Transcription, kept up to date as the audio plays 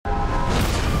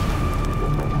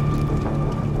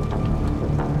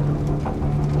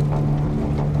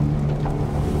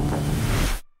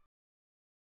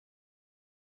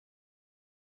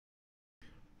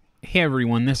Hey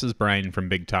everyone, this is Brian from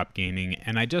Big Top Gaming,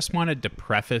 and I just wanted to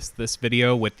preface this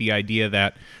video with the idea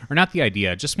that, or not the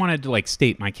idea, just wanted to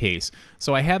state my case.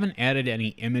 So I haven't added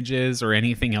any images or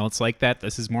anything else like that.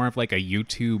 This is more of like a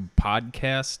YouTube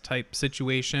podcast type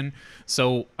situation.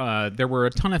 So there were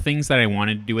a ton of things that I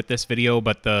wanted to do with this video,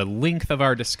 but the length of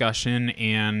our discussion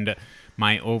and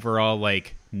my overall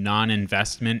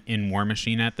non-investment in War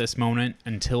Machine at this moment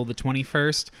until the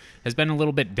 21st has been a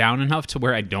little bit down enough to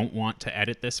where I don't want to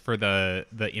edit this for the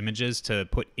images to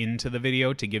put into the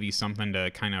video to give you something to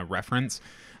kind of reference.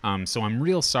 So I'm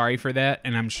real sorry for that,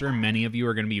 and I'm sure many of you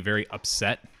are going to be very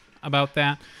upset about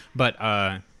that.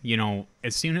 But you know,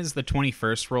 as soon as the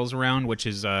 21st rolls around, which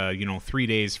is 3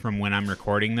 days from when I'm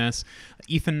recording this,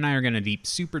 Ethan and I are going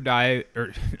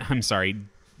to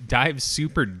dive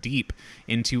super deep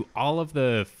into all of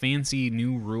the fancy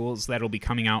new rules that'll be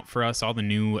coming out for us, all the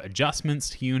new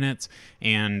adjustments to units,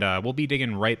 and we'll be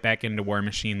digging right back into War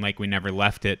Machine like we never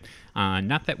left it.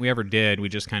 Not that we ever did, we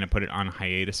just kind of put it on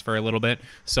hiatus for a little bit.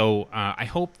 So I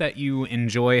hope that you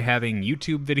enjoy having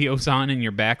YouTube videos on in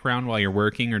your background while you're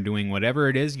working or doing whatever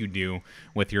it is you do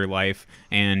with your life,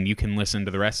 and you can listen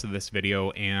to the rest of this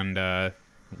video and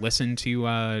listen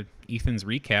to Ethan's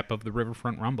recap of the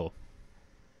Riverfront Rumble.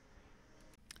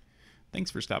 Thanks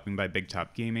for stopping by Big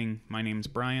Top Gaming. My name's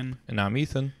Brian. And I'm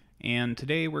Ethan. And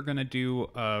today we're going to do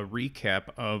a recap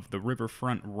of the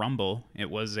Riverfront Rumble. It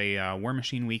was a War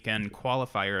Machine Weekend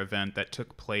qualifier event that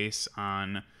took place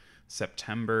on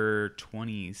September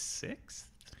 26th?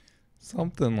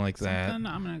 Something like that. I'm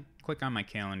going to click on my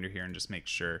calendar here and just make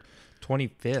sure.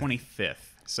 25th. 25th.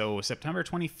 So September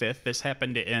 25th, this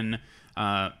happened in...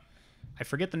 I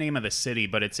forget the name of the city,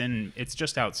 but it's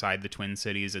just outside the Twin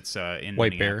Cities. It's in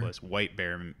Minneapolis. White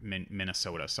Bear,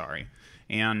 Minnesota, sorry.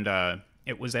 And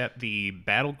it was at the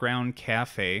Battleground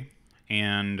Cafe,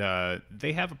 and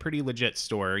they have a pretty legit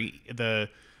story. The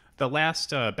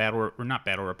last not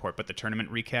battle report, but the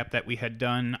tournament recap that we had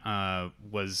done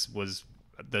was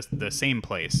the same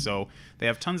place. So they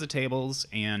have tons of tables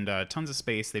and tons of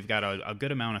space. They've got a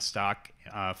good amount of stock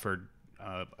for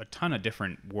a ton of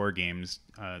different war games,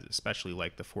 especially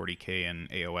like the 40K and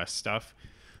AOS stuff.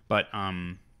 But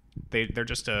they're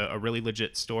just a really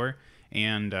legit store,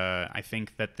 and I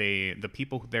think that the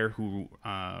people there who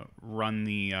run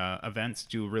the events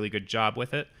do a really good job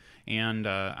with it, and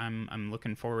I'm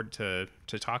looking forward to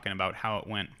talking about how it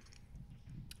went.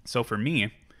 So for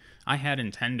me, I had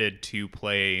intended to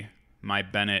play my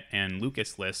Bennett and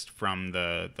Lucas list from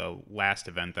the last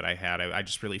event that I had. I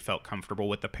just really felt comfortable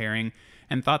with the pairing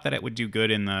and thought that it would do good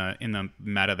in the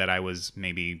meta that I was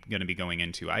maybe going to be going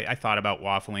into. I thought about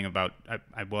waffling about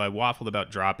I waffled about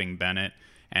dropping Bennett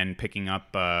and picking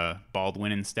up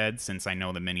Baldwin instead, since I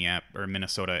know the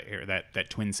Minnesota that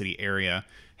Twin City area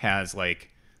has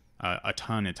a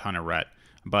ton of ret.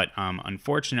 But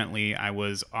unfortunately, I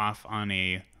was off on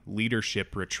a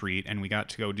leadership retreat, and we got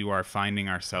to go do our Finding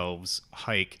Ourselves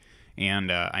hike, and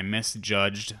I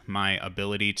misjudged my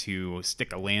ability to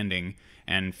stick a landing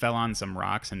and fell on some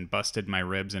rocks and busted my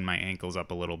ribs and my ankles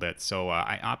up a little bit. So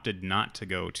I opted not to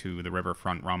go to the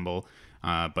Riverfront Rumble,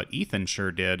 but Ethan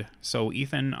sure did. So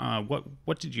Ethan,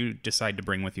 what did you decide to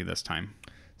bring with you this time?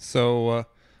 So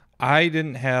I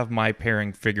didn't have my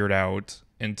pairing figured out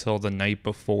until the night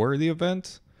before the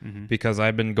event. Mm-hmm. Because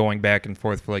I've been going back and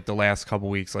forth for the last couple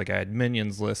weeks. I had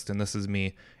minions list, and this is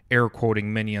me air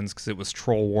quoting minions because it was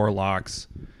troll warlocks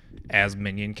as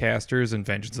minion casters in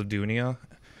Vengeance of Dunia.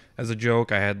 As a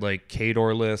joke, I had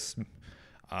Khador list,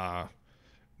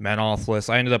 Menoth list.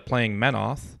 I ended up playing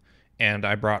Menoth, and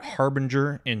I brought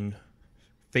Harbinger in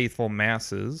Faithful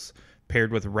Masses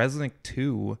paired with Resnick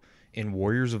 2 in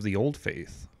Warriors of the Old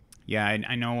Faith. Yeah,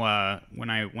 I know when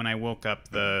I woke up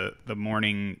the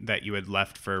morning that you had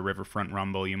left for Riverfront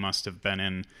Rumble, you must have been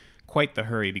in quite the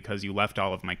hurry because you left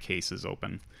all of my cases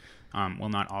open. Well,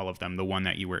 not all of them, the one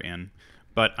that you were in.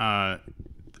 But I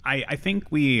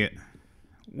think we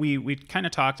kind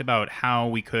of talked about how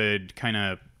we could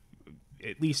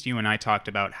at least you and I talked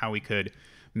about how we could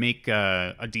make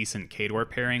a decent Khador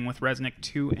pairing with Resnick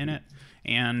 2 in it.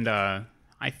 And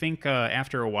I think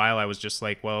after a while I was just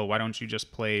like, well, why don't you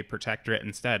just play Protectorate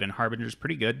instead? And Harbinger's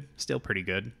pretty good, still pretty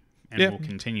good, and will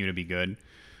continue to be good.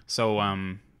 So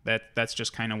that's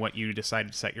just kind of what you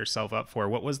decided to set yourself up for.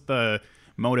 What was the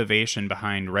motivation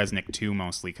behind Resnick 2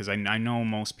 mostly? Because I know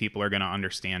most people are going to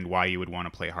understand why you would want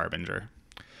to play Harbinger.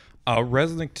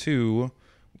 Resnick 2,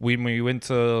 when we went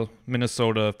to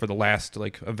Minnesota for the last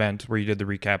event where you did the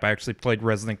recap, I actually played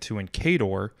Resnick 2 in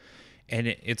Khador, and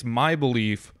it's my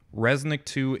belief Resnick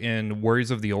 2 in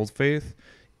Warriors of the Old Faith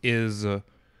is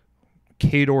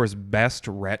Khador's best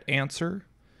ret answer,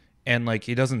 and like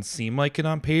he doesn't seem like it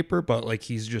on paper, but like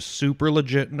he's just super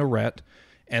legit in a ret.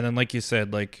 And then like you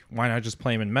said, like why not just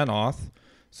play him in Menoth?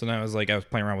 So then I was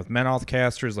playing around with Menoth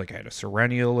casters. Like I had a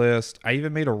Serenia list. I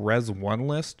even made a Res 1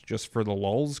 list just for the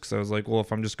lulz, because I was like, well,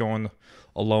 if I'm just going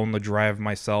alone the drive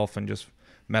myself and just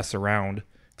mess around,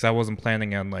 because I wasn't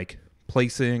planning on like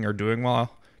placing or doing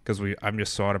well, because I'm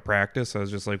just so out of practice. I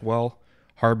was just like, well,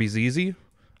 Harby's easy.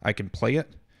 I can play it.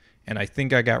 And I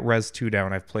think I got Res 2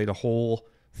 down. I've played a whole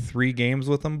 3 games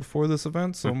with him before this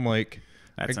event, so I'm like,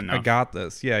 That's enough. I got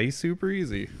this. Yeah, he's super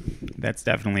easy. That's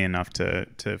definitely enough to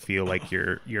feel like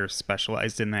you're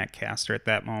specialized in that caster at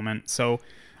that moment. So,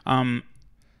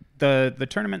 the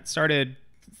tournament started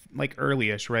like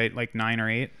early-ish, right? Like 9 or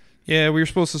 8. Yeah, we were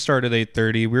supposed to start at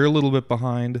 8:30. We were a little bit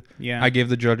behind. Yeah, I gave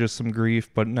the judges some grief,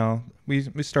 but no, we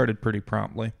started pretty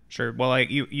promptly. Sure. Well,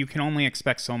 like you can only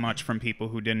expect so much from people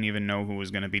who didn't even know who was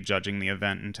going to be judging the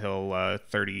event until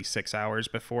 36 hours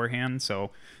beforehand. So,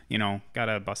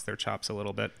 gotta bust their chops a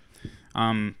little bit.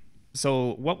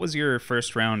 So what was your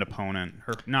first round opponent?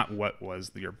 Or not what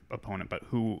was your opponent, but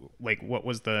what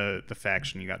was the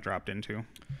faction you got dropped into?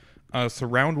 So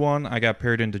round 1, I got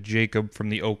paired into Jacob from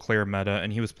the Eau Claire meta,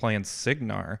 and he was playing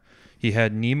Signar. He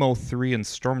had Nemo 3 and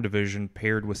Storm Division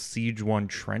paired with Siege 1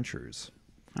 Trenchers.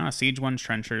 Siege 1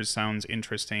 Trenchers sounds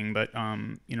interesting, but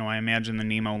I imagine the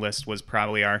Nemo list was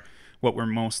probably what we're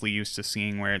mostly used to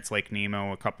seeing, where it's like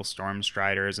Nemo, a couple Storm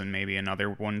Striders, and maybe another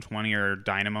 120 or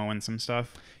Dynamo and some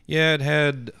stuff. Yeah, it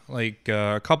had like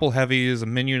a couple heavies, a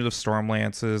minion of Storm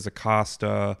Lances, a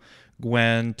Costa,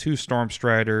 Gwen, 2 Storm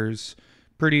Striders,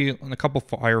 and a couple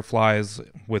Fireflies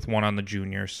with 1 on the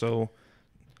junior. So,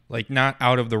 like, not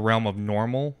out of the realm of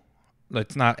normal.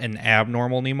 It's not an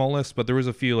abnormal Nemo list, but there was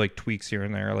a few like tweaks here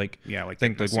and there. Like, yeah, like I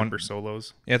think the like super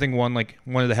solos. Yeah, I think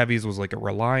one of the heavies was like a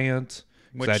Reliant,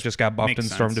 that just got buffed in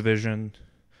Storm Division.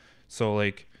 So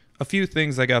like a few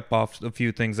things that got buffed, a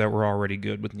few things that were already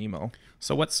good with Nemo.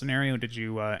 So what scenario did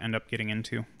you end up getting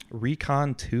into?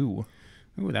 Recon 2.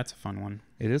 Ooh, that's a fun one.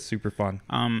 It is super fun.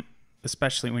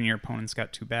 Especially when your opponent's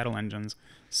got 2 battle engines.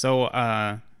 So,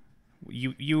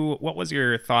 what was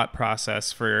your thought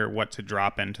process for what to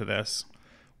drop into this?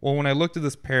 Well, when I looked at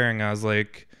this pairing, I was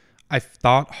like, I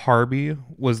thought Harby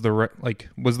was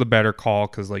the better call,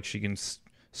 because like she can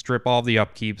strip all the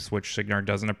upkeeps, which Signar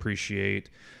doesn't appreciate.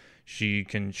 She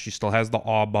still has the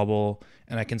awe bubble,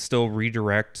 and I can still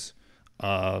redirect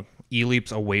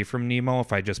E-leaps away from Nemo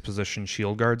if I just position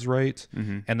shield guards right.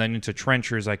 Mm-hmm. And then into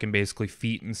Trenchers, I can basically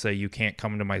feat and say, you can't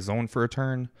come into my zone for a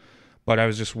turn. But I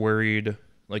was just worried,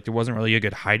 like, there wasn't really a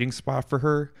good hiding spot for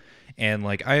her. And,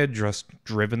 like, I had just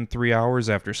driven 3 hours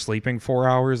after sleeping 4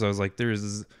 hours. I was like, there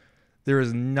is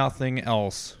nothing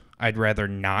else I'd rather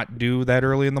not do that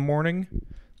early in the morning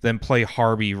than play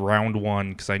Harby round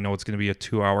 1, because I know it's going to be a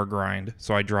 2-hour grind.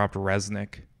 So I dropped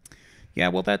Resnick. Yeah,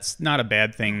 well, that's not a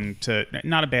bad mindset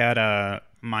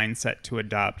to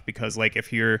adopt, because like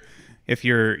if you're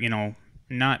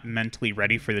not mentally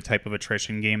ready for the type of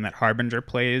attrition game that Harbinger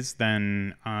plays,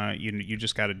 then you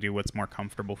just got to do what's more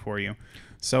comfortable for you.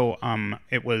 So I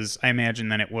imagine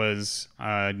that it was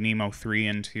Nemo 3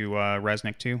 into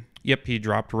Resnick 2. Yep, he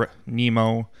dropped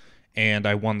Nemo, and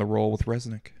I won the roll with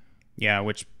Resnick. Yeah,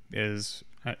 which is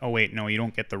oh wait, no, you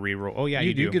don't get the reroll. Oh yeah,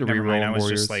 you do get a reroll. Mind. I was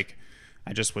just like,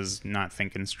 I just was not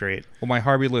thinking straight. Well, my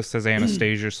Harby list has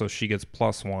Anastasia, so she gets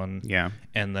 +1. Yeah.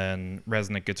 And then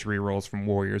Resnick gets rerolls from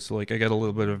Warriors, so like I get a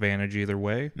little bit of advantage either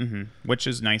way. Mm-hmm. Which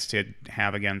is nice to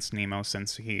have against Nemo,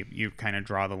 since you kind of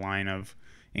draw the line of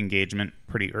engagement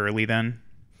pretty early then.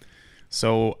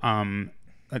 So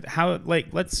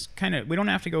let's kind of, we don't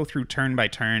have to go through turn by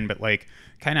turn, but like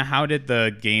kind of how did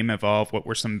the game evolve? What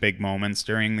were some big moments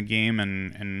during the game,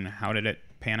 and how did it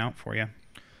pan out for you?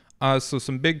 So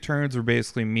some big turns were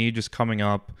basically me just coming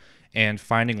up and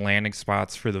finding landing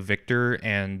spots for the Victor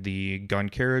and the gun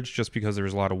carriage, just because there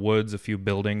was a lot of woods, a few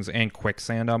buildings, and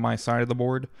quicksand on my side of the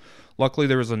board. Luckily,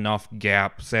 there was enough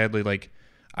gap. Sadly, like,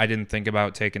 I didn't think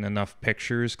about taking enough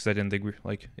pictures, because I didn't think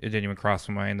it didn't even cross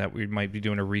my mind that we might be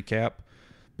doing a recap.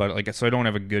 But like, so I don't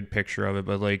have a good picture of it.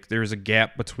 But like, there's a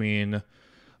gap between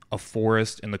a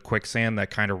forest and the quicksand that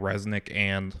kind of Resnick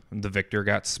and the Victor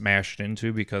got smashed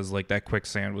into, because like that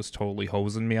quicksand was totally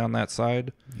hosing me on that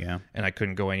side. Yeah. And I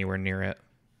couldn't go anywhere near it.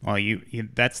 Well,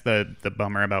 that's the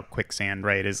bummer about quicksand,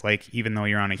 right? Is like, even though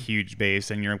you're on a huge base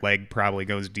and your leg probably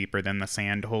goes deeper than the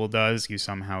sand hole does, you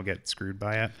somehow get screwed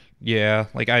by it. Yeah,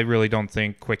 like I really don't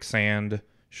think quicksand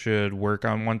should work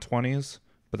on 120s,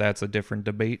 but that's a different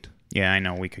debate. Yeah, I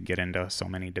know we could get into so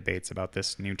many debates about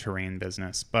this new terrain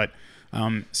business, but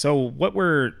so what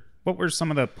were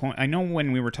some of the points? I know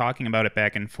when we were talking about it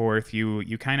back and forth,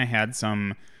 you kind of had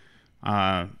some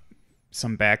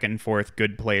some back and forth,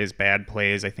 good plays, bad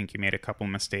plays. I think you made a couple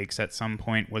mistakes at some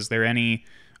point. Was there any?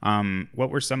 What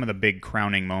were some of the big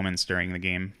crowning moments during the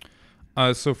game?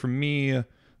 So for me,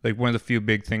 like one of the few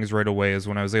big things right away is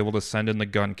when I was able to send in the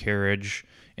gun carriage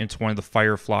into one of the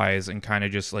fireflies and kind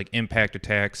of just like impact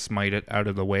attack, smite it out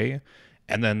of the way.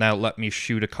 And then that let me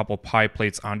shoot a couple pie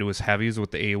plates onto his heavies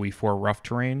with the AoE 4 rough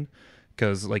terrain.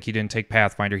 Because like he didn't take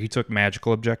Pathfinder, he took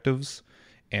magical objectives,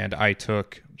 and I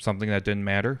took something that didn't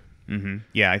matter. Mm-hmm.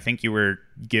 Yeah, I think you were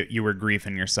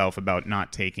griefing yourself about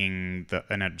not taking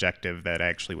an objective that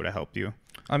actually would have helped you.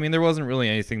 I mean, there wasn't really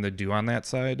anything to do on that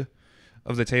side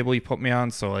of the table he put me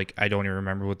on, so like I don't even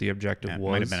remember what the objective was.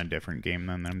 It might have been a different game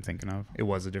then that I'm thinking of. It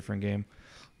was a different game.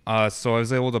 So I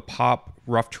was able to pop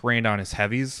rough terrain on his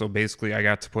heavies. So basically, I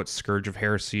got to put Scourge of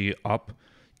Heresy up,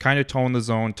 kind of tone the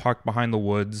zone, tucked behind the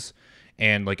woods,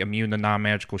 and like immune to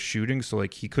non-magical shooting. So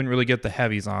like he couldn't really get the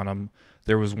heavies on him.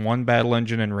 There was one battle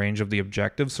engine in range of the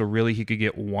objective, so really he could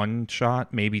get one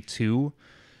shot, maybe two,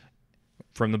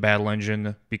 from the battle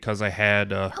engine because I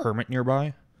had a Hermit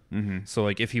nearby. Mm-hmm. So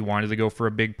like if he wanted to go for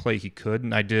a big play, he could.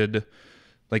 And I did,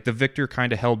 like the Victor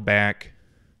kind of held back,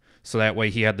 so that way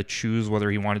he had to choose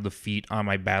whether he wanted the feat on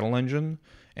my battle engine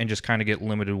and just kind of get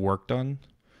limited work done,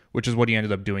 which is what he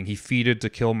ended up doing. He feated to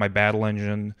kill my battle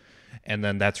engine, and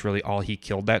then that's really all he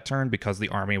killed that turn because the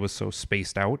army was so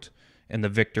spaced out. And the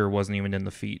Victor wasn't even in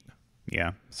the feat.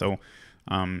 Yeah, so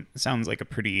sounds like a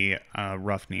pretty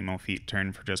rough Nemo feat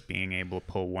turn for just being able to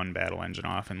pull one battle engine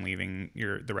off and leaving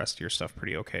the rest of your stuff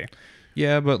pretty okay.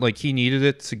 Yeah, but like he needed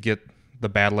it to get the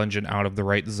battle engine out of the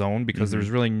right zone because there's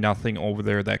really nothing over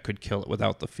there that could kill it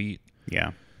without the feat.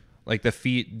 Yeah. Like the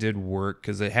feat did work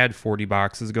because it had 40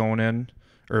 boxes going in,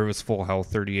 or it was full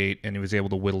health 38, and he was able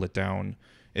to whittle it down.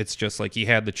 It's just like he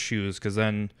had to choose because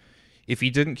then if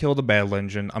he didn't kill the battle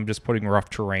engine, I'm just putting rough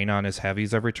terrain on his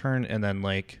heavies every turn, and then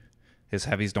like his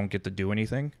heavies don't get to do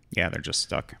anything. Yeah, they're just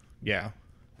stuck. Yeah.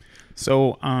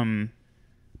 So,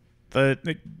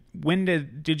 when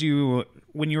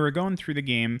you were going through the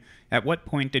game, at what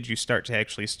point did you start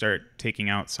taking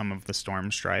out some of the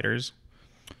Storm Striders?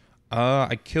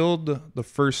 I killed the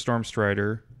first Storm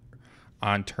Strider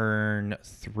on turn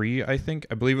 3, I think.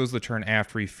 I believe it was the turn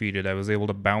after he feated. I was able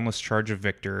to Boundless Charge a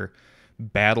Victor,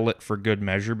 battle it for good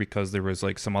measure because there was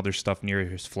like some other stuff near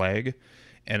his flag,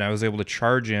 and I was able to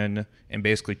charge in and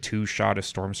basically two-shot a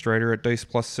Storm Strider at dice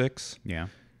 +6. Yeah.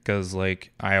 Because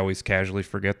like I always casually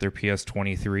forget their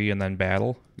PS23 and then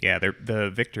battle. Yeah,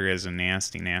 the Victor is a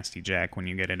nasty, nasty jack when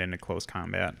you get it into close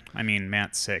combat. I mean,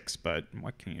 Matt's 6, but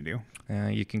what can you do?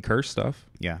 You can curse stuff.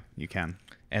 Yeah, you can.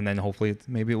 And then hopefully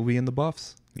maybe it will be in the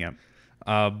buffs. Yep.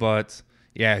 But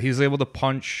yeah, he was able to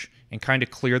punch and kind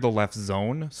of clear the left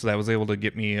zone. So that was able to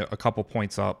get me a couple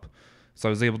points up. So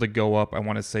I was able to go up, I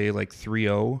want to say like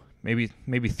 3-0, maybe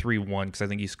 3-1, because I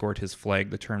think he scored his flag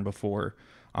the turn before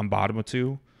on bottom of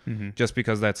 2. Mm-hmm. Just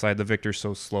because that side, the Victor's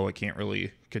so slow, it can't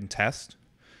really contest.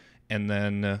 And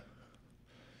then,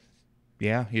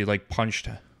 yeah, he like punched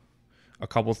a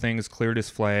couple things, cleared his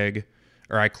flag,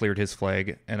 or I cleared his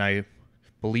flag, and I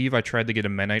believe I tried to get a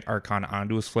Menite Archon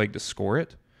onto his flag to score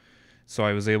it. So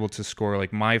I was able to score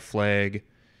like my flag,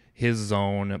 his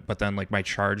zone, but then like my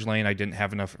charge lane, I didn't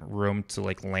have enough room to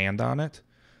like land on it.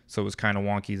 So it was kind of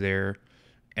wonky there.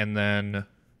 And then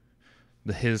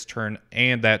his turn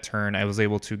and that turn, I was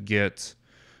able to get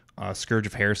Scourge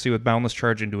of Heresy with Boundless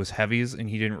Charge into his heavies, and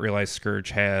he didn't realize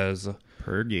Scourge has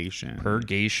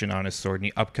Purgation on his sword, and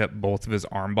he upkept both of his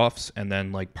arm buffs, and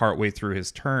then like partway through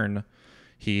his turn,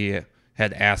 he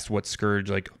had asked what Scourge,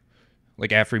 like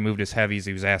after he moved his heavies,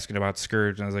 he was asking about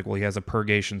Scourge, and I was like, well, he has a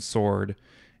Purgation sword,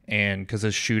 and because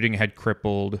his shooting had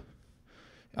crippled,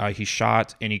 he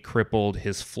shot and he crippled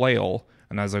his flail.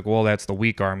 And I was like, well, that's the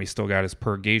weak arm. He's still got his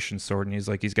Purgation sword. And he's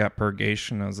like, he's got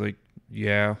Purgation. I was like,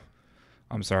 yeah,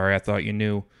 I'm sorry. I thought you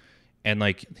knew. And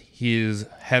like his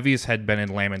heavies had been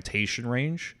in Lamentation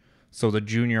range. So the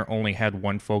junior only had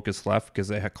one focus left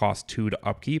because it had cost 2 to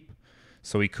upkeep.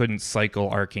 So he couldn't cycle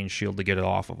Arcane Shield to get it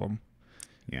off of him.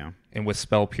 Yeah. And with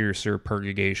Spell Piercer,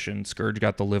 Purgation, Scourge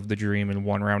got to live the dream in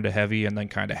one round of heavy and then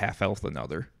kind of half health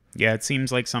another. Yeah, it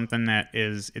seems like something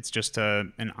it's just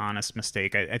an honest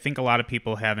mistake. I think a lot of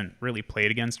people haven't really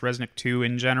played against Resnick 2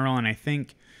 in general, and I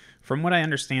think from what I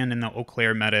understand in the Eau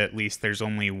Claire meta at least, there's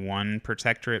only one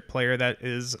Protectorate player that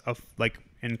is, like,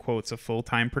 in quotes, a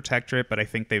full-time Protectorate, but I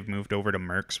think they've moved over to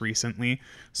Mercs recently.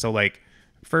 So, like,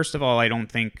 first of all, I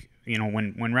don't think, you know,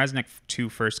 when Resnick 2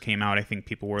 first came out, I think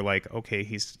people were like, okay,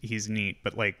 he's neat,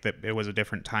 but, like, it was a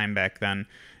different time back then.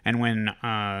 And when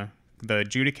the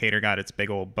Adjudicator got its big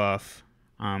old buff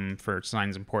for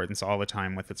Signs of Importance all the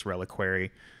time with its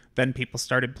Reliquary, then people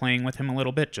started playing with him a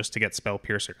little bit just to get Spell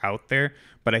Piercer out there.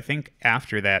 But I think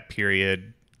after that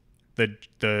period,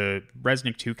 the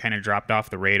Resnick 2 kind of dropped off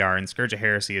the radar, and Scourge of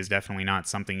Heresy is definitely not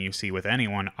something you see with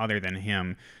anyone other than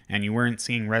him. And you weren't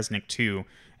seeing Resnick 2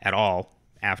 at all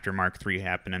after Mark 3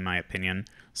 happened, in my opinion.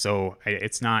 So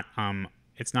it's not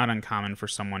uncommon for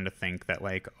someone to think that,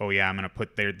 like, oh yeah, I'm gonna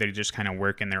put they just kind of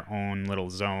work in their own little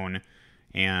zone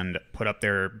and put up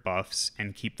their buffs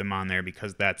and keep them on there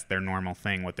because that's their normal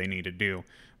thing, what they need to do.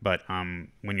 But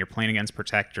when you're playing against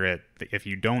Protectorate, if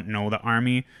you don't know the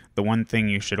army, the one thing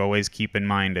you should always keep in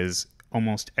mind is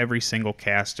almost every single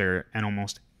caster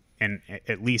and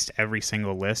at least every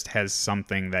single list has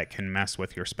something that can mess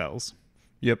with your spells.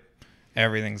 Yep.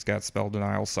 Everything's got spell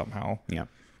denial somehow. Yep.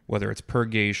 Whether it's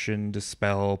Purgation,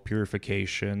 Dispel,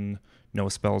 Purification, no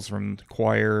spells from the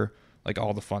Choir, like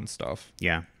all the fun stuff.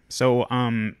 Yeah. So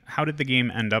how did the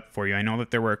game end up for you? I know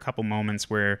that there were a couple moments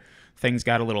where things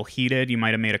got a little heated. You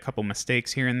might have made a couple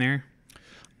mistakes here and there.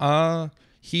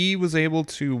 He was able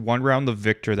to one round the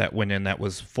Victor that went in that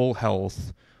was full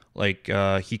health. Like,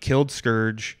 he killed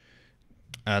Scourge,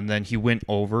 and then he went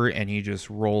over and he just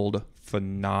rolled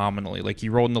phenomenally. Like, he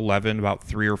rolled an 11 about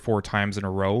 3 or 4 times in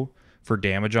a row for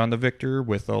damage on the Victor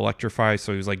with Electrify,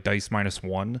 so he was like dice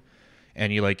 -1.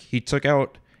 And he took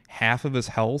out half of his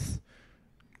health,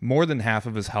 more than half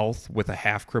of his health, with a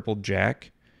half crippled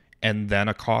Jack, and then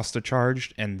a Costa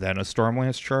charged, and then a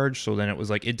Stormlance charge. So then it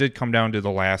was like, it did come down to the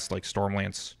last like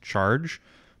Stormlance charge,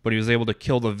 but he was able to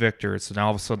kill the Victor. So now all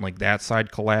of a sudden, like, that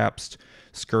side collapsed,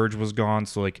 Scourge was gone.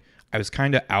 So like, I was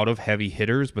kind of out of heavy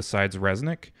hitters besides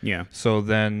Resnick. Yeah. So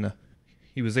then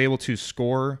he was able to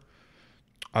score.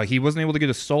 He wasn't able to get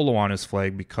a solo on his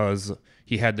flag because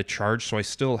he had the charge. So I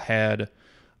still had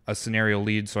a scenario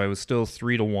lead. So I was still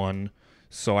 3-1.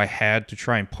 So I had to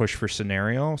try and push for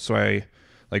scenario. So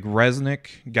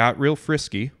Resnick got real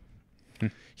frisky.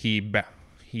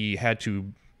 He had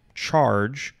to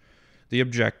charge the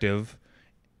objective.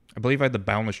 I believe I had the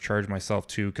boundless charge myself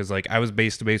too, because like I was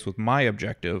base to base with my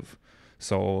objective.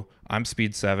 So I'm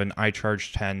speed 7, I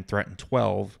charged 10, threatened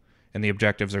 12, and the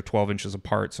objectives are 12 inches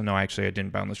apart. So no, actually I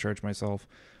didn't boundless charge myself.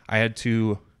 I had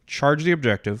to charge the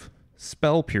objective,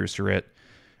 Spell Piercer it,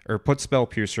 or put Spell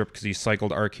Piercer up because he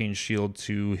cycled Arcane Shield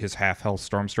to his half health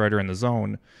Stormstrider in the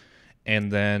zone.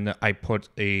 And then I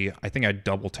think I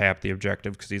double tapped the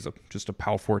objective because he's just a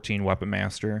POW 14 Weapon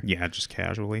Master. Yeah, just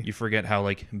casually. You forget how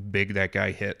like big that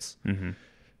guy hits. Mm-hmm.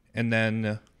 And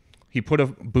then he put a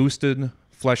boosted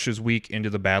Flesh is Weak into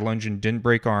the Battle Engine, didn't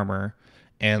break armor.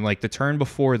 And like the turn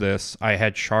before this, I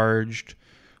had charged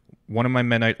one of my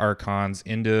Midnight Archons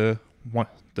into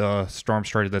the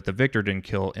Stormstrider that the Victor didn't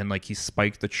kill, and like he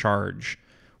spiked the charge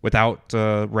without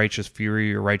Righteous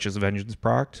Fury or Righteous Vengeance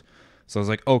procced. So I was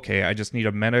like, okay, I just need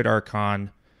a Midnight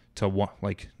Archon to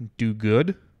like do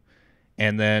good.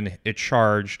 And then it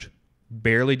charged,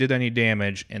 barely did any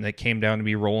damage, and it came down to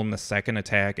me rolling the second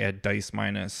attack at dice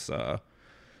minus.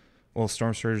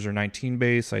 Stormstriders are 19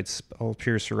 base. I'd Spell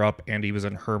Piercer up, and he was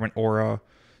in Hermit Aura,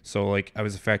 so like I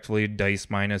was effectively dice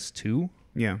 -2.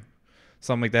 Yeah.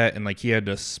 Something like that, and like he had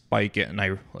to spike it, and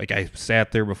I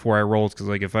sat there before I rolled because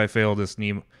like if I fail this,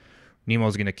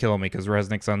 Nemo's gonna kill me because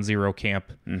Resnick's on 0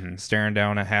 camp, staring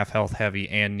down a half health heavy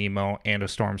and Nemo and a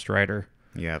Stormstrider.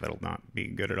 Yeah, that'll not be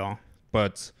good at all.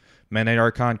 But Midnight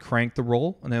Archon cranked the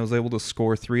roll, and I was able to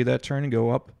score 3 that turn and go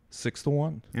up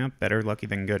 6-1. Yeah, better lucky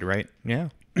than good, right? Yeah.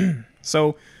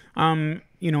 So,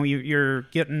 you're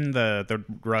getting the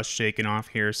rust shaken off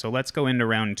here. So let's go into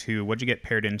round 2. What'd you get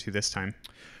paired into this time?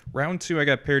 Round 2, I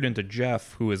got paired into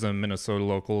Jeff, who is a Minnesota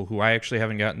local, who I actually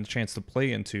haven't gotten the chance to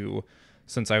play into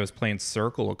since I was playing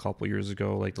Circle a couple years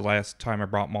ago. Like the last time I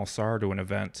brought Malsar to an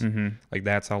event, like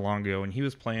that's how long ago. And he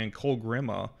was playing Kol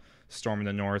Grimma, Storm of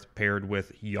the North, paired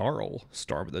with Jarl,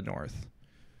 Storm of the North.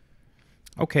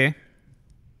 Okay.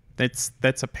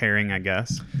 That's a pairing, I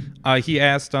guess. He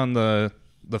asked on the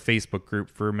Facebook group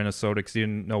for Minnesota because he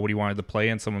didn't know what he wanted to play,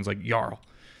 and someone's like, Jarl.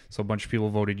 So a bunch of people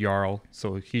voted Jarl.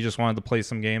 So he just wanted to play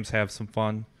some games, have some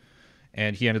fun.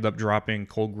 And he ended up dropping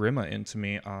Kol Grimma into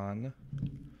me on...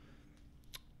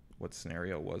 what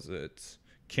scenario was it?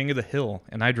 King of the Hill.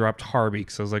 And I dropped Harby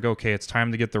because I was like, okay, it's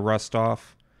time to get the rust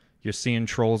off. You're seeing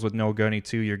trolls with no gunny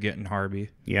too. You're getting Harby.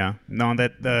 Yeah. No,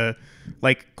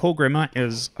 Kol Grimma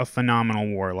is a phenomenal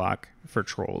warlock for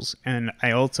trolls. And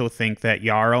I also think that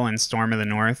Jarl and Storm of the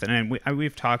North, and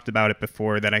we've talked about it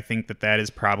before, that I think that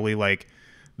is probably like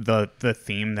the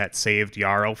theme that saved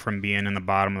Jarl from being in the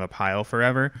bottom of the pile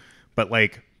forever. But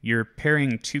like, you're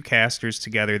pairing 2 casters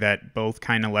together that both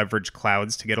kind of leverage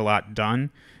clouds to get a lot done.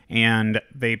 And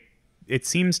it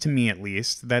seems to me at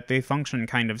least that they function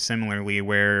kind of similarly,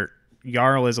 where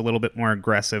Jarl is a little bit more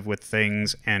aggressive with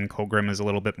things, and Colgrim is a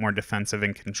little bit more defensive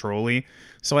and control-y.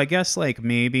 So I guess like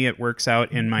maybe it works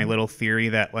out in my little theory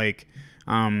that like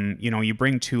you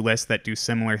bring two lists that do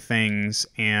similar things,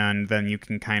 and then you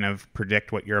can kind of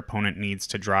predict what your opponent needs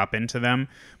to drop into them.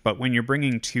 But when you're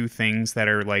bringing two things that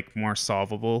are like more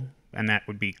solvable, and that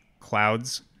would be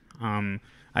clouds,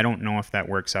 I don't know if that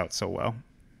works out so well.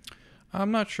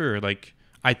 I'm not sure. Like,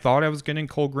 I thought I was getting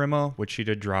Colgrima, which she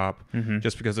did drop,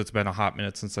 just because it's been a hot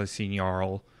minute since I've seen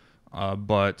Jarl.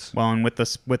 But and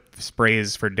with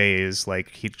sprays for days,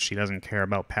 like she doesn't care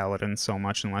about paladins so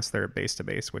much unless they're base to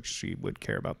base, which she would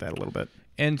care about that a little bit.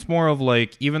 And it's more of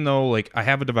like, even though like I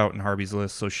have a Devout in Harvey's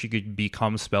list, so she could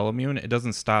become spell immune, it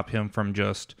doesn't stop him from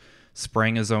just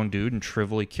spraying his own dude and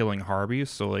trivially killing Harvey.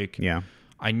 So like, yeah,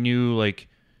 I knew like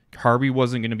Harvey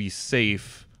wasn't going to be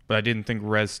safe, but I didn't think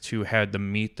Res 2 had the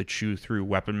meat to chew through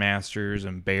Weapon Masters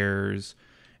and Bears,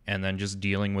 and then just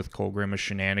dealing with Colgrima's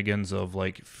shenanigans of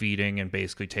like feeding and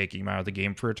basically taking him out of the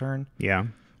game for a turn. Yeah.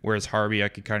 Whereas Harvey, I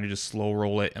could kind of just slow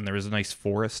roll it, and there was a nice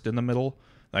forest in the middle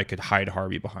that I could hide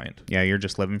Harvey behind. Yeah, you're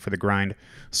just living for the grind.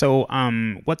 So,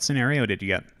 what scenario did you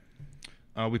get?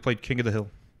 We played King of the Hill.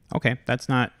 Okay, that's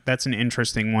an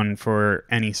interesting one for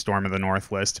any Storm of the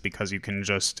North list, because you can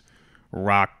just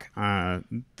rock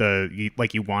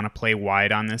you want to play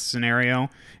wide on this scenario,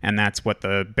 and that's what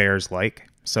the Bears like.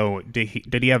 So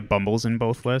did he have Bumbles in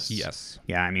both lists? Yes.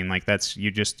 Yeah, I mean, like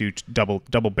you just do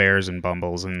double Bears and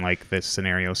Bumbles, and like this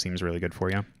scenario seems really good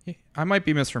for you. Yeah, I might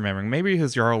be misremembering. Maybe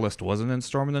his Jarl list wasn't in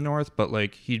Storm of the North, but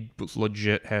like he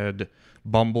legit had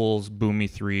Bumbles, Boomy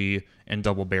 3, and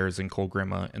double Bears in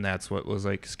Colgrima, and that's what was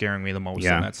like scaring me the most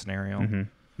in that scenario. Mm-hmm.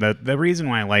 The reason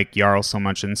why I like Jarl so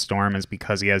much in Storm is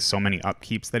because he has so many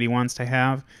upkeeps that he wants to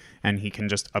have, and he can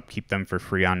just upkeep them for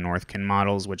free on Northkin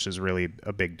models, which is really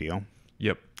a big deal.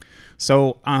 Yep.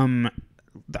 So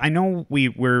I know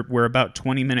we're about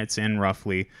 20 minutes in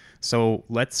roughly. So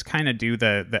let's kind of do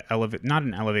the not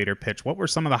an elevator pitch. What were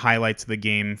some of the highlights of the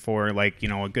game for like,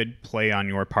 a good play on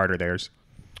your part or theirs?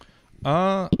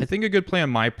 I think a good play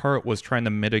on my part was trying to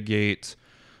mitigate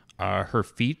her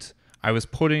feat. I was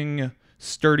putting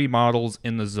sturdy models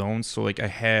in the zone, so like I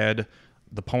had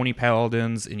the pony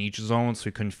paladins in each zone, so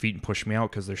he couldn't feat and push me out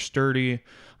because they're sturdy.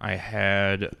 I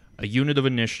had a unit of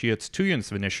initiates, 2 units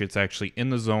of initiates actually, in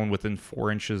the zone within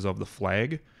 4 inches of the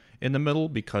flag in the middle,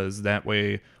 because that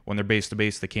way when they're base to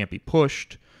base they can't be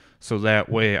pushed. So that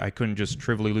way I couldn't just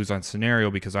trivially lose on scenario,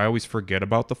 because I always forget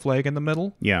about the flag in the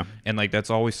middle. Yeah. And like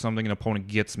that's always something an opponent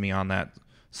gets me on that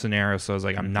scenario. So I was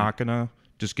like, I'm not gonna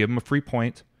just give him a free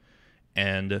point.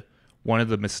 And one of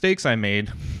the mistakes I made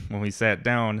when we sat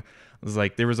down was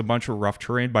like there was a bunch of rough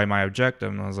terrain by my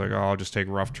objective, and I was like, oh, I'll just take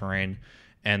rough terrain.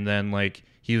 And then like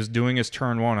he was doing his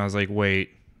turn 1. I was like,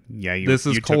 wait, yeah, this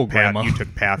is Colgrima. You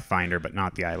took Pathfinder, but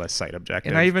not the eyeless sight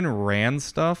objective. And I even ran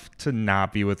stuff to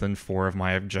not be within 4 of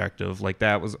my objective. Like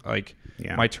that was like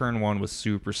my turn 1 was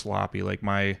super sloppy. Like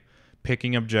my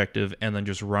picking objective and then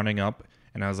just running up.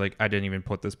 And I was like, I didn't even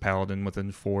put this paladin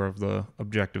within 4 of the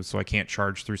objectives, so I can't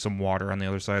charge through some water on the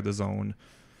other side of the zone.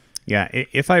 Yeah,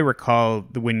 if I recall,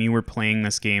 when you were playing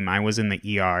this game, I was in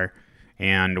the ER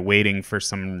and waiting for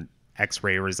some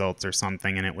X-ray results or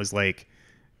something, and it was like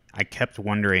I kept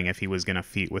wondering if he was going to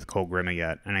feat with Colgrima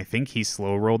yet, and I think he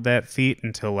slow rolled that feat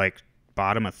until like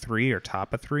bottom of 3 or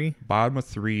top of 3. Bottom of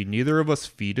 3. Neither of us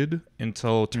feated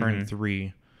until turn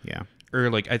 3. Yeah. Or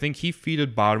like I think he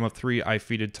feated bottom of 3, I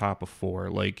feated top of 4.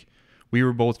 Like we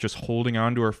were both just holding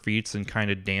on to our feats and kind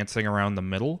of dancing around the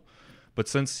middle. But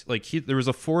since like there was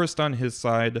a forest on his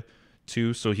side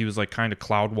too, so he was like kind of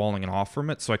cloud walling and off from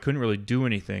it, so I couldn't really do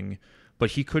anything.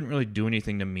 But he couldn't really do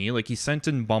anything to me. Like he sent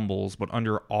in Bumbles, but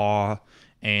under awe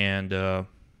and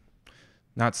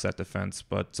not set defense,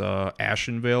 but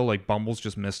Ashenvale, like Bumbles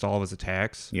just missed all of his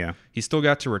attacks. Yeah. He still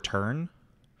got to return,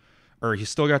 or he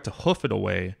still got to hoof it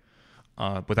away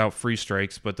without free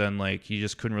strikes, but then like he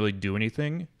just couldn't really do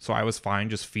anything. So I was fine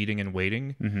just feeding and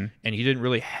waiting. And he didn't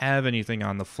really have anything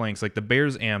on the flanks. Like the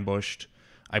Bears ambushed.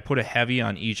 I put a heavy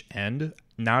on each end,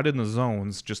 not in the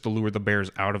zones, just to lure the Bears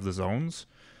out of the zones.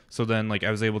 So then like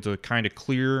I was able to kind of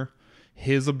clear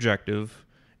his objective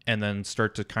and then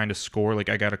start to kind of score. Like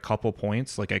I got a couple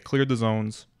points. Like I cleared the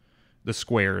zones, the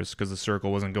squares, because the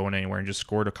circle wasn't going anywhere, and just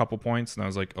scored a couple points. And I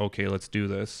was like, okay, let's do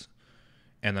this.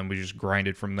 And then we just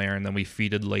grinded from there, and then we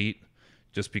feeded late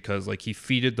just because like he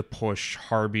feeded to push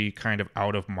Harvey kind of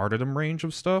out of martyrdom range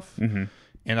of stuff. And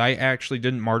I actually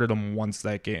didn't martyrdom once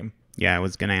that game. Yeah, I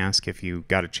was going to ask if you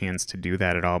got a chance to do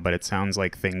that at all, but it sounds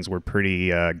like things were pretty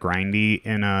grindy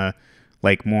in a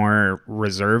like more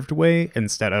reserved way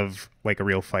instead of like a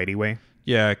real fighty way.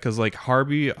 Yeah, because like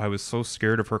Harvey, I was so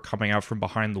scared of her coming out from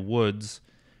behind the woods.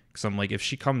 Because I'm like, if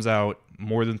she comes out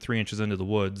more than 3 inches into the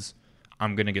woods,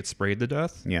 I'm going to get sprayed to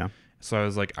death. Yeah. So I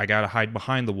was like, I got to hide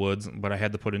behind the woods, but I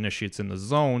had to put initiates in the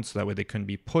zone so that way they couldn't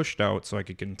be pushed out so I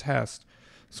could contest.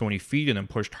 So when he feeded and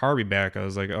pushed Harvey back, I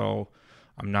was like, oh,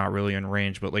 I'm not really in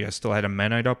range. But like I still had a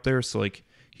Menite up there. So like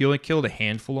he only killed a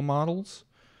handful of models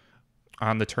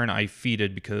on the turn I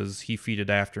feeded because he feeded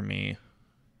after me.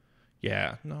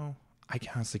 Yeah, no, I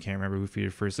honestly can't remember who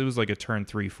feeded first. It was like a turn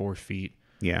 3-4 feet.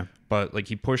 Yeah. But like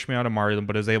he pushed me out of Martyrdom,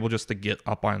 but I was able just to get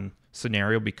up on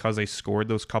scenario because I scored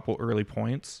those couple early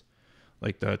points,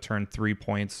 like the turn 3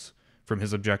 points from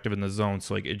his objective in the zone.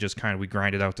 So like it just kind of, we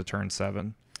grinded out to turn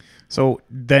 7. So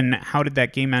then how did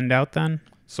that game end out then?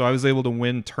 So I was able to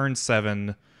win turn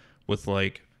 7 with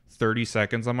like 30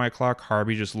 seconds on my clock.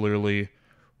 Harvey just literally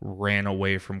ran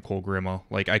away from Colgrima.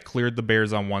 Like I cleared the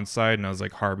bears on one side and I was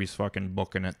like, Harvey's fucking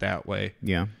booking it that way.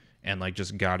 Yeah. And like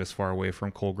just got as far away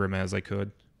from Colgrima as I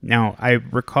could. Now, I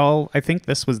recall, I think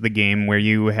this was the game where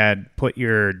you had put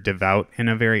your Devout in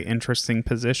a very interesting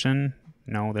position.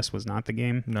 No, this was not the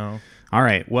game? No. All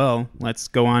right, well, let's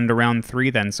go on to round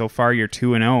 3 then. So far, you're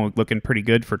 2-0, looking pretty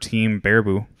good for Team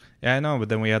Baraboo. Yeah, I know, but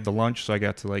then we had the lunch, so I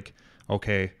got to like,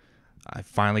 okay, I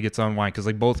finally get to unwind. Because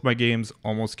like both my games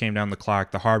almost came down the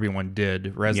clock. The Harvey one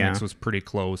did. Resonance was pretty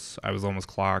close. I was almost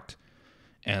clocked.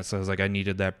 And so I was like, I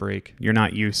needed that break. You're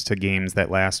not used to games that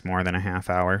last more than a half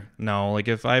hour. No, like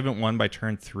if I haven't won by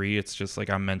turn 3, it's just like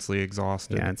I'm mentally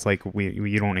exhausted. Yeah, it's like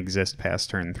you don't exist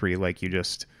past turn 3. Like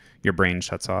your brain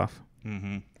shuts off.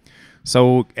 Mm-hmm.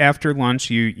 So after lunch,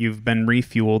 you've been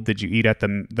refueled. Did you eat at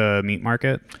the meat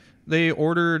market? They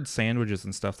ordered sandwiches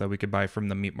and stuff that we could buy from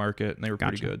the meat market, and they were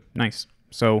pretty good. Nice.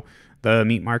 So the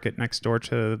meat market next door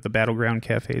to the Battleground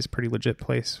Cafe is a pretty legit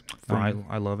place.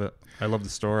 I love it. I love the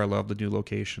store. I love the new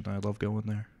location. I love going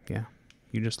there. Yeah.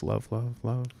 You just love.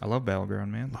 I love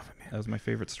Battleground, man. Love it, man. That was my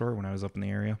favorite store when I was up in the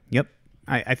area. Yep.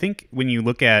 I think when you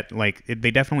look at, like,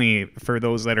 they definitely, for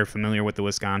those that are familiar with the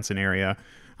Wisconsin area,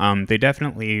 they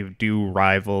definitely do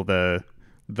rival the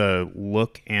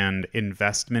look and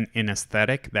investment in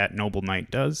aesthetic that Noble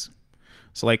Knight does.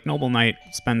 So like Noble Knight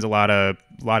spends a lot of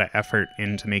effort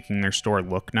into making their store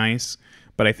look nice,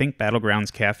 but I think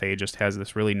Battlegrounds Cafe just has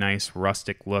this really nice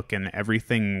rustic look and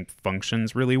everything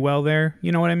functions really well there.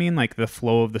 You know what I mean? Like the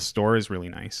flow of the store is really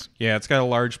nice. Yeah, it's got a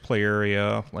large play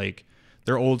area. Like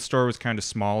their old store was kind of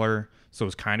smaller, so it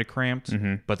was kind of cramped,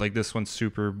 but like this one's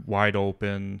super wide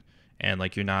open. And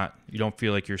like you don't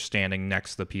feel like you're standing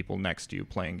next to the people next to you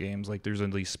playing games. Like there's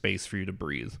at least space for you to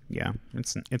breathe. Yeah,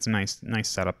 it's a nice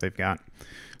setup they've got.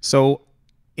 So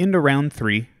into round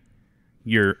 3,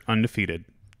 you're undefeated.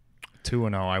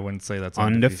 2-0. I wouldn't say that's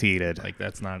undefeated. Like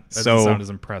that doesn't sound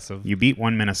as impressive. You beat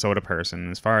one Minnesota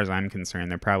person. As far as I'm concerned,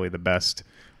 they're probably the best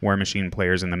War Machine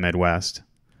players in the Midwest,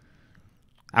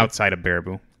 outside of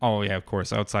Baraboo. Oh yeah, of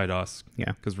course, outside us.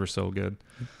 Yeah, because we're so good.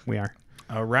 We are.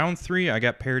 Round 3, I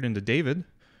got paired into David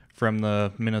from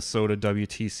the Minnesota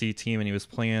WTC team, and he was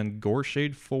playing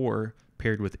Gorshade 4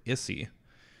 paired with Issy.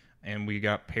 And we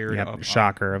got paired up.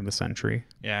 Shocker of the century.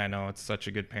 Yeah, I know. It's such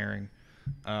a good pairing.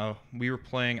 We were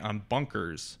playing on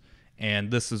Bunkers,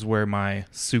 and this is where my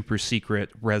super secret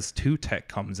Res 2 tech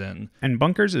comes in. And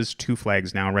Bunkers is 2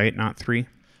 flags now, right? Not 3?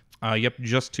 Yep,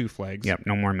 just 2 flags. Yep,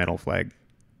 no more middle flag.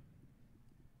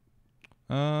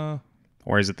 Or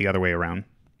is it the other way around?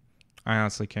 I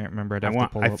honestly can't remember.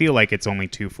 I feel like it's only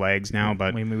 2 flags now,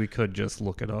 but maybe we could just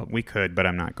look it up. We could, but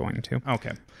I'm not going to.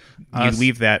 Okay. You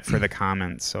leave that for the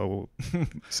comments, so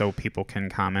people can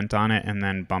comment on it, and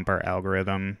then bump our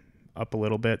algorithm up a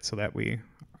little bit so that we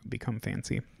become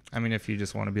fancy. I mean, if you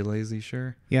just want to be lazy,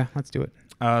 sure. Yeah, let's do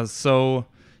it. So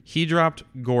he dropped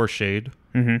Gorshade.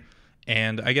 Mm-hmm.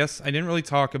 And I guess I didn't really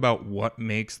talk about what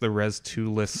makes the Res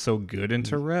 2 list so good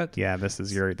into Ret. Yeah, this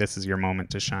is your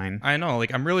moment to shine. I know,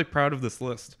 like I'm really proud of this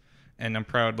list, and I'm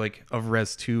proud like of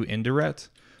Res 2 into Ret.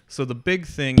 So the big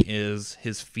thing is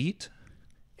his feat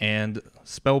and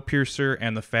Spell Piercer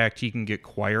and the fact he can get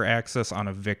choir access on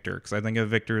a Victor, because I think a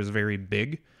Victor is very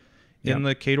big in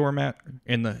the Khador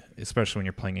especially when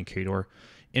you're playing in Khador.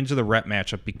 Into the rep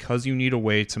matchup, because you need a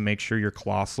way to make sure your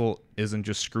Colossal isn't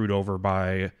just screwed over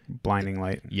by Blinding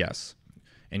Light. Yes.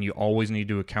 And you always need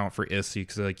to account for Issy,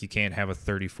 because like you can't have a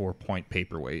 34-point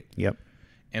paperweight. Yep.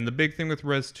 And the big thing with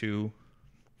Res 2,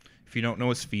 if you don't know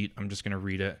his feat, I'm just going to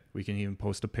read it. We can even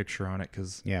post a picture on it,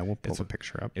 because we'll pull the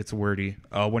picture up. It's wordy.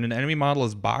 When an enemy model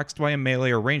is boxed by a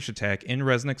melee or ranged attack in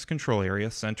Resnic's control area,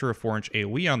 center a 4-inch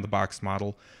AoE on the boxed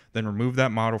model, then remove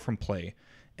that model from play.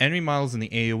 Enemy models in the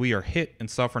AoE are hit and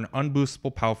suffer an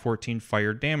unboostable POW 14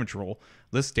 fire damage roll.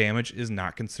 This damage is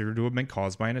not considered to have been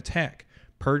caused by an attack.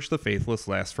 Purge the Faithless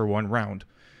lasts for 1 round.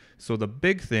 So the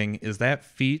big thing is that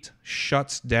feat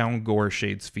shuts down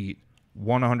Goreshade's feat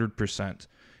 100%,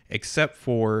 except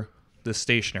for the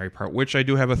stationary part, which I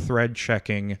do have a thread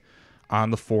checking on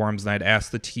the forums, and I'd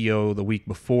asked the TO the week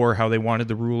before how they wanted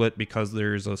to rule it, because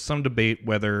there's some debate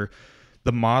whether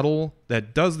the model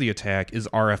that does the attack is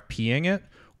RFPing it,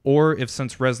 or if,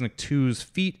 since Resnick 2's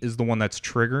feat is the one that's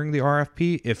triggering the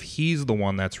RFP, if he's the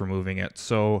one that's removing it.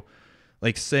 So,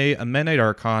 like, say a Midnight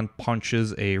Archon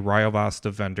punches a Ryovas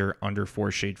Defender under 4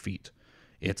 Shade feat.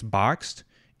 It's boxed.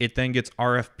 It then gets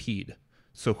RFP'd.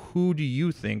 So who do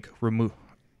you think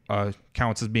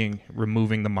counts as being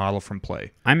removing the model from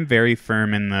play? I'm very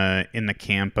firm in the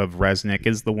camp of Resnick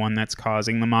is the one that's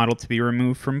causing the model to be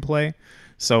removed from play.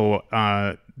 So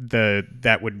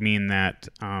that would mean that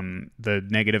the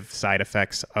negative side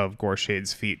effects of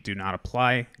Goreshade's feat do not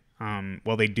apply.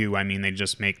 Well, they do. I mean, they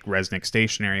just make Resnick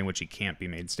stationary, which he can't be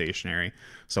made stationary.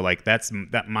 So, like, that's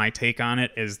my take on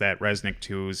it, is that Resnick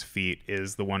 2's feat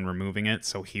is the one removing it,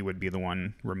 so he would be the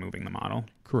one removing the model.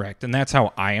 Correct, and that's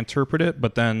how I interpret it,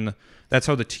 but then that's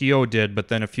how the TO did, but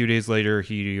then a few days later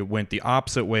he went the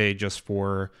opposite way just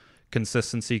for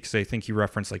consistency, because I think he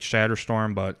referenced, like,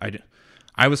 Shatterstorm, but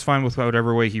I was fine with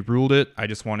whatever way he ruled it. I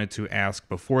just wanted to ask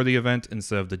before the event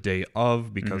instead of the day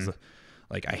of, because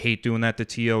like, I hate doing that to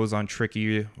TOs on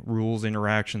tricky rules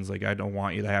interactions. Like, I don't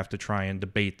want you to have to try and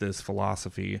debate this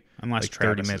philosophy unless like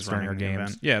Travis 30 minutes is during running our the games.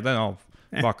 event. Yeah, then I'll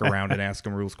fuck around and ask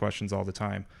him rules questions all the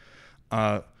time.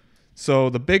 So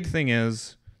the big thing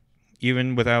is,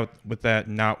 even with that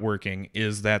not working,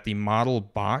 is that the model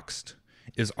boxed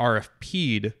is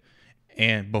RFP'd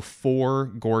and before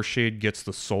Goreshade gets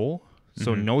the soul.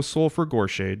 So no soul for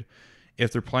Goreshade.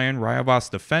 If they're playing Ryovas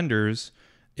Defenders,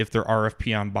 if they're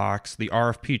RFP on box, the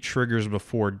RFP triggers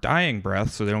before Dying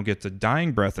Breath, so they don't get the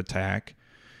Dying Breath attack.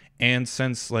 And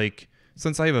since I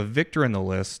have a Victor in the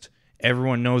list,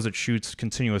 everyone knows it shoots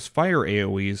continuous fire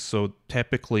AoEs, so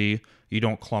typically you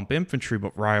don't clump infantry,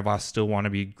 but Ryovas still want to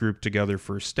be grouped together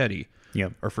for steady.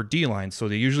 Yep. Or for D-line, so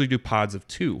they usually do pods of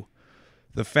 2.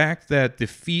 The fact that the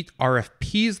feat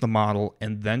RFPs the model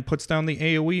and then puts down the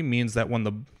AoE means that when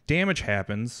the damage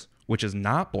happens, which is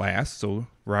not blast, so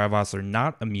Ryovas are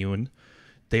not immune,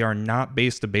 they are not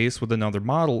base to base with another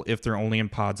model if they're only in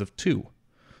pods of 2.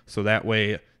 So that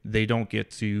way they don't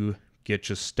get to get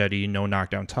just steady, no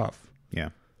knockdown tough. Yeah.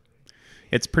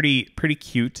 It's pretty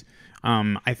cute.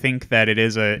 I think that it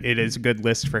is a good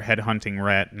list for headhunting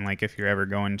Ret, and like if you're ever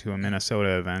going to a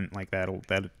Minnesota event, like that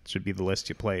should be the list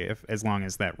you play as long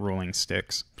as that ruling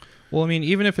sticks. Well, I mean,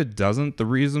 even if it doesn't, the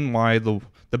reason why the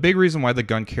big reason why the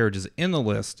gun carriage is in the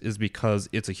list is because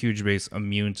it's a huge base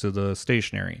immune to the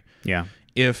stationary. Yeah.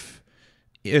 If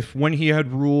when he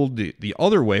had ruled the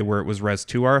other way, where it was Res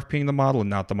 2 RFPing the model and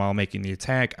not the model making the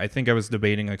attack, I think I was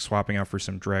debating like swapping out for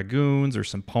some Dragoons or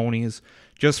some Ponies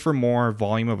just for more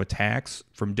volume of attacks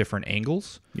from different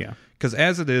angles. Yeah. Because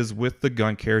as it is with the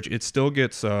gun carriage, it still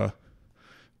gets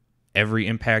every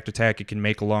impact attack it can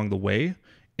make along the way.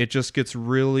 It just gets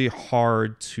really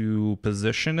hard to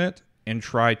position it and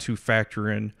try to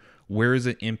factor in where is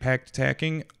it impact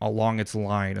attacking along its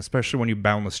line, especially when you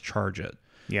boundless charge it.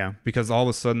 Yeah. Because all of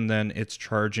a sudden then it's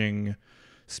charging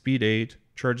speed 8,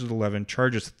 charges 11,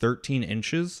 charges 13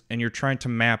 inches, and you're trying to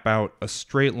map out a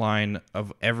straight line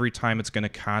of every time it's going to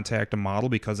contact a model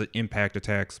because it impact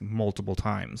attacks multiple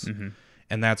times.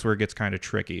 And that's where it gets kind of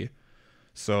tricky.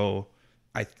 So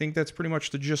I think that's pretty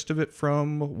much the gist of it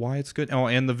from why it's good. Oh,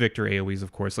 and the Victor AoEs,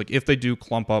 of course. Like, if they do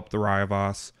clump up the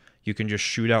Ryovas, you can just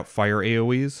shoot out fire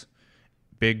AoEs,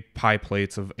 big pie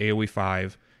plates of AoE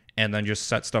 5, and then just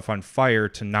set stuff on fire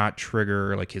to not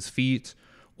trigger, like, his feat,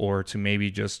 or to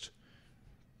maybe just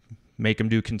make him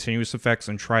do continuous effects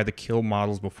and try to kill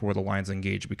models before the lines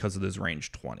engage because it is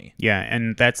range 20. Yeah,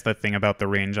 and that's the thing about the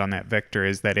range on that Victor,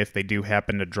 is that if they do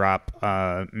happen to drop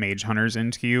Mage Hunters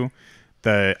into you,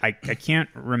 I can't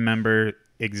remember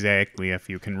exactly if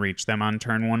you can reach them on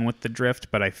turn 1 with the drift,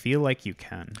 but I feel like you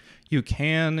can. You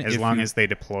can, as long as they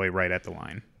deploy right at the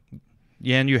line.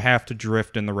 Yeah, and you have to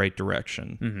drift in the right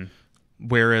direction.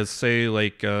 Whereas, say,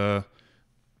 like,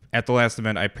 at the last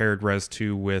event, I paired Res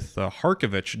 2 with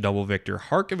Harkovich Double Victor.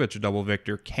 Harkovich Double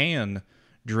Victor can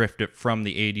drift it from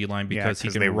the AD line because he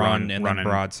can run and then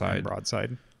broadside.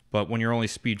 But when you're only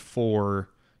speed 4,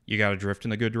 you got to drift in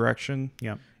the good direction.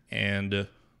 Yep. And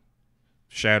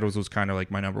Shadows was kind of like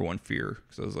my number one fear,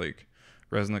 because I was like,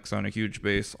 Resnick's on a huge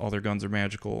base, all their guns are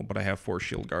magical, but I have 4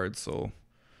 shield guards, so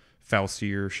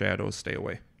Falseer, Shadows, stay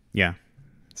away. Yeah,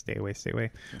 stay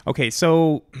away. Okay,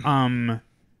 so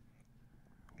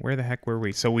where the heck were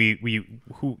we? So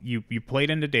you played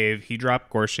into Dave. He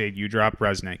dropped Gorshade. You dropped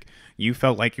Resnick. You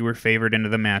felt like you were favored into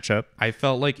the matchup. I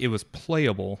felt like it was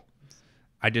playable.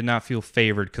 I did not feel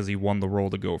favored because he won the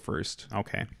roll to go first.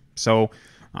 Okay. So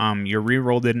your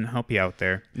reroll didn't help you out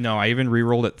there. No, I even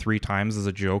rerolled it 3 times as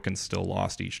a joke and still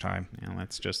lost each time. Yeah,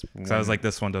 that's just... So I was like,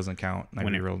 this one doesn't count. And I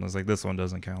rerolled and I was like, this one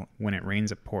doesn't count. When it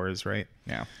rains, it pours, right?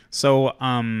 Yeah. So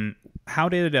how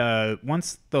did...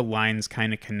 once the lines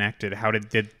kind of connected, how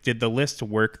did the list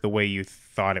work the way you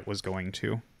thought it was going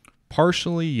to?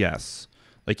 Partially, yes.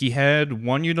 Like, he had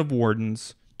 1 unit of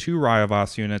Wardens, 2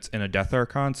 Ryavas units, and a Death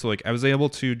Archon. So, like, I was able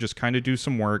to just kind of do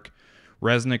some work.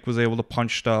 Resnick was able to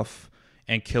punch stuff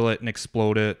and kill it and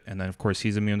explode it. And then, of course,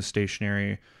 he's immune to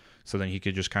stationary. So then he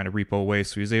could just kind of repo away.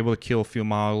 So he was able to kill a few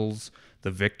models.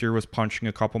 The Victor was punching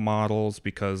a couple models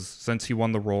because since he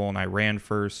won the roll and I ran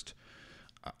first...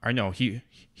 I know, he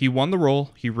won the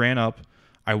roll. He ran up.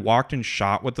 I walked and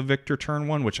shot with the Victor turn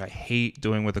 1, which I hate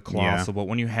doing with a Colossal. Yeah. But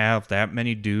when you have that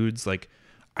many dudes, like...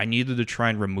 I needed to try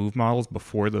and remove models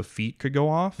before the feat could go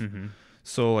off. Mm-hmm.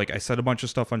 So, like, I set a bunch of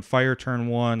stuff on fire turn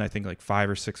 1. I think, like, 5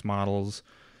 or 6 models.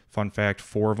 Fun fact,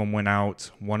 4 of them went out.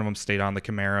 1 of them stayed on the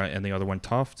Chimera, and the other one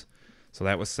toughed. So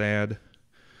that was sad.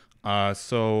 And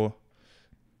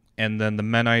then the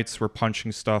Menites were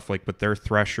punching stuff, like, with their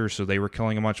Thresher, so they were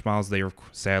killing a bunch of models. They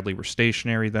sadly were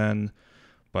stationary then.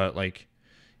 But, like,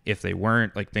 if they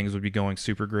weren't, like, things would be going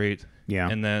super great. Yeah.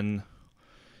 And then...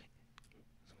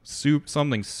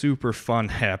 something super fun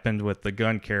happened with the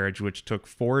gun carriage, which took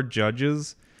 4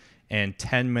 judges and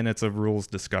 10 minutes of rules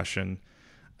discussion.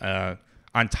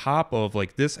 On top of,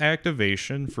 like, this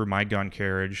activation for my gun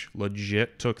carriage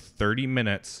legit took 30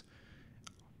 minutes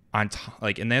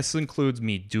and this includes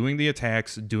me doing the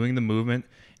attacks, doing the movement,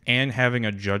 and having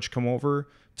a judge come over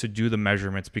to do the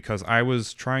measurements, because I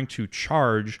was trying to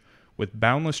charge with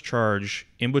Boundless Charge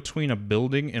in between a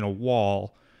building and a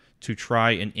wall to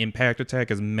try and impact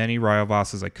attack as many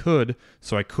Ryavas as I could,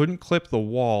 so I couldn't clip the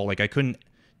wall, like I couldn't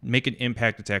make an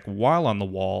impact attack while on the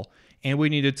wall, and we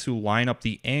needed to line up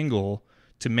the angle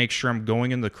to make sure I'm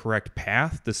going in the correct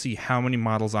path to see how many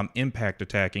models I'm impact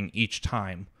attacking each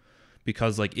time.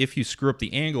 Because, like, if you screw up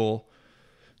the angle,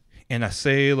 and I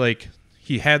say, like,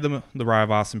 he had the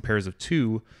Ryavas in pairs of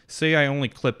 2, say I only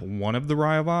clip one of the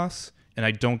Ryavas, and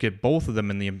I don't get both of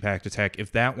them in the impact attack,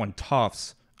 if that one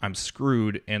toughs, I'm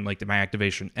screwed and, like, my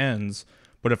activation ends.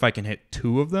 But if I can hit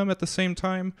 2 of them at the same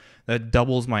time, that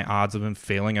doubles my odds of him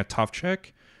failing a tough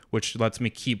check, which lets me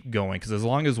keep going. Because as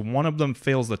long as one of them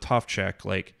fails the tough check,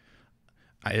 like,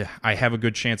 I have a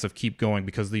good chance of keep going,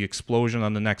 because the explosion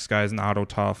on the next guy is an auto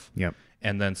tough. Yep.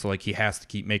 And then, so, like, he has to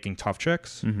keep making tough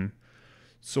checks. Mm-hmm.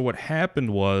 So what happened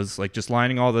was, like, just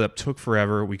lining all that up took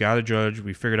forever. We got a judge.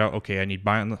 We figured out, okay, I need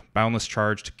Boundless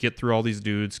Charge to get through all these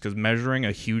dudes, because measuring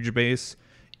a huge base,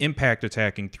 impact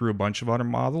attacking through a bunch of other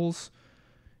models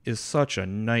is such a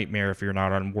nightmare if you're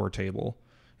not on War Table.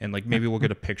 And, like, maybe we'll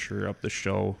get a picture up the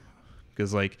show,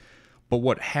 because, like, but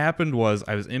what happened was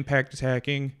I was impact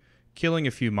attacking, killing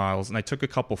a few models, and I took a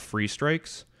couple free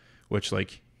strikes, which,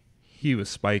 like, he was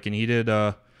spiking. He did,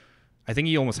 I think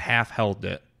he almost half held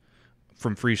it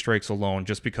from free strikes alone,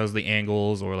 just because the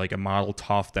angles, or, like, a model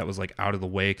tough that was, like, out of the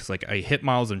way, because, like, I hit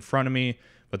models in front of me,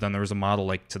 but then there was a model,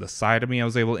 like, to the side of me I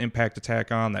was able to impact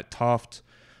attack on that toughed.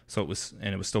 So it was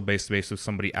still base to base with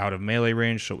somebody out of melee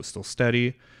range, so it was still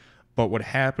steady. But what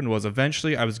happened was,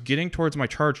 eventually I was getting towards my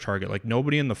charge target. Like,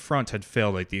 nobody in the front had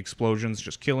failed. Like, the explosions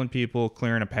just killing people,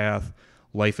 clearing a path.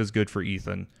 Life is good for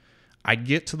Ethan. I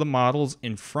get to the models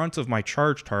in front of my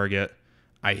charge target.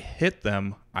 I hit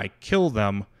them. I kill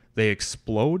them. They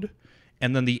explode.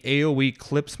 And then the AoE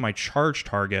clips my charge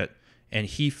target, and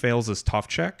he fails his tough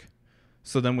check.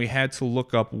 So then we had to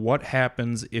look up what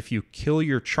happens if you kill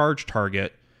your charge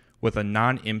target with a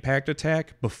non-impact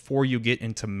attack before you get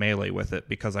into melee with it,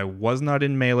 because I was not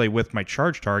in melee with my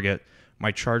charge target.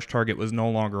 My charge target was no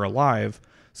longer alive,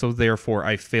 so therefore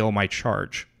I fail my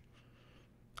charge.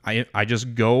 I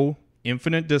just go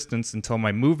infinite distance until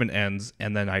my movement ends,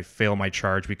 and then I fail my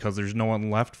charge because there's no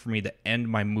one left for me to end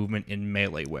my movement in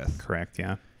melee with. Correct,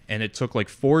 yeah. And it took, like,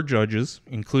 4 judges,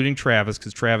 including Travis,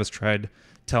 because Travis tried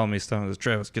telling me stuff.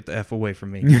 Travis, get the F away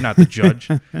from me. You're not the judge,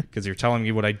 because you're telling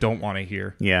me what I don't want to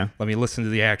hear. Yeah. Let me listen to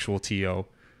the actual TO.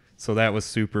 So that was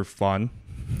super fun.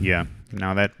 Yeah.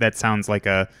 No, that sounds like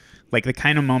the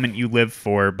kind of moment you live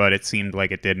for, but it seemed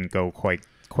like it didn't go quite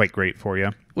great for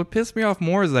you. What pissed me off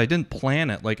more is that I didn't plan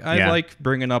it. Like, I like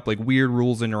bringing up, like, weird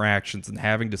rules interactions and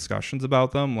having discussions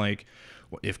about them. Like,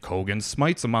 if Kogan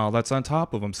smites a model that's on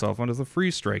top of himself and does a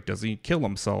free strike, does he kill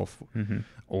himself? Mm-hmm.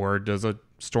 Or does a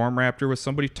Storm Raptor with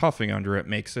somebody toughing under it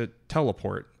makes it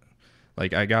teleport?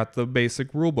 Like, I got the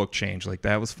basic rulebook change. Like,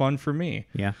 that was fun for me.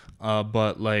 Yeah.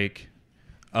 But, like,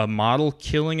 a model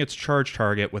killing its charge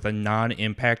target with a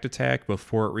non-impact attack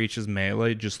before it reaches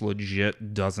melee just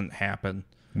legit doesn't happen.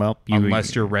 Well,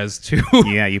 unless you're Res 2.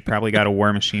 Yeah, you probably got a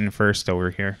War Machine first over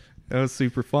here. That was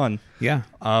super fun. Yeah.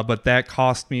 But that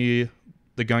cost me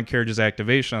the gun carriage's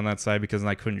activation on that side because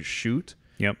I couldn't shoot.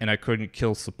 Yep. And I couldn't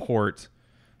kill support.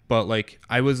 But, like,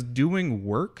 I was doing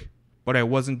work, but I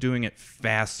wasn't doing it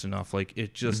fast enough. Like,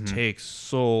 it just takes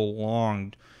so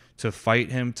long to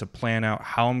fight him, to plan out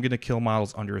how I'm going to kill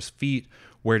models under his feet,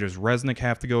 where does Resnick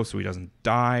have to go so he doesn't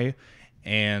die.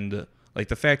 And, like,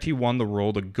 the fact he won the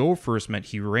roll to go first meant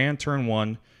he ran turn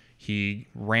 1. He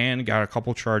ran, got a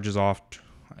couple charges off.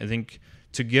 I think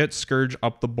to get Scourge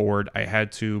up the board, I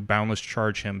had to boundless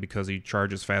charge him because he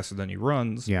charges faster than he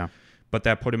runs. Yeah. But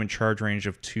that put him in charge range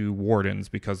of 2 Wardens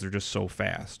because they're just so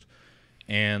fast.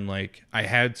 And, like, I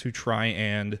had to try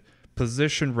and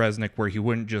position Resnick where he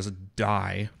wouldn't just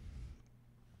die.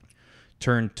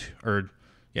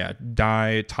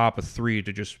 Die top of 3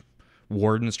 to just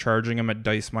Wardens charging him at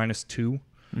dice -2.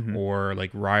 Or,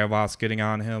 like, Ryavos getting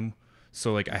on him.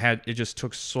 So, like, it just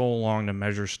took so long to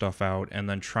measure stuff out, and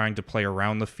then trying to play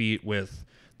around the feet with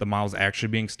the models actually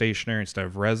being stationary instead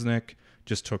of Resnick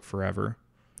just took forever.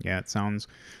 Yeah, it sounds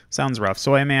rough.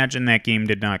 So I imagine that game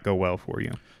did not go well for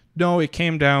you. No, it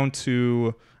came down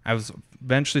to I was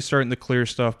eventually starting to clear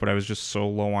stuff, but I was just so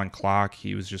low on clock,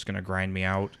 he was just going to grind me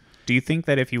out. Do you think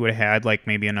that if you would have had, like,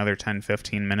 maybe another 10,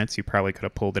 15 minutes, you probably could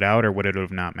have pulled it out, or would it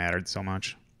have not mattered so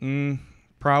much?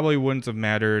 Probably wouldn't have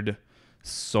mattered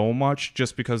so much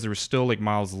just because there was still, like,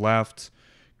 miles left.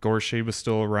 Gorshade was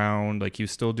still around. Like, he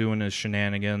was still doing his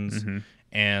shenanigans.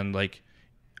 And, like,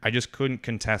 I just couldn't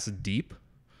contest deep.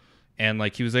 And,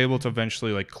 like, he was able to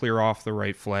eventually, like, clear off the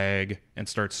right flag and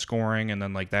start scoring. And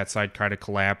then, like, that side kind of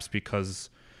collapsed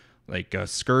because, like,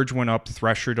 Scourge went up,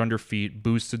 Threshered under feet,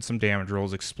 boosted some damage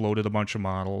rolls, exploded a bunch of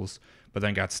models, but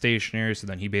then got stationary. So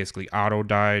then he basically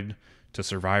auto-died to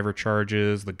survivor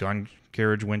charges. The gun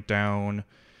carriage went down.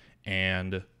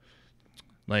 And,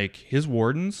 like, his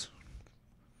Wardens,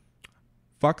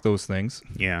 fuck those things.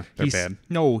 Yeah, they're bad.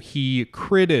 No, he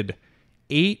critted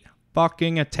 8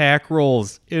 fucking attack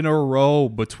rolls in a row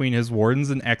between his Wardens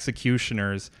and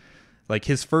Executioners. Like,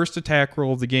 his first attack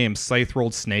roll of the game, Scythe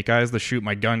rolled Snake Eyes to shoot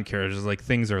my gun carriage. It's like,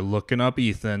 things are looking up,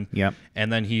 Ethan. Yep.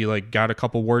 And then he, like, got a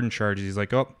couple Warden charges. He's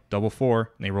like, oh, double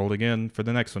 4. And they rolled again for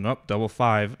the next one. Up, double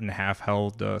 5. And half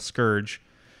held Scourge.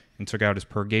 And took out his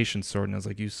Purgation Sword, and I was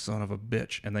like, you son of a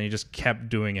bitch. And then he just kept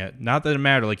doing it. Not that it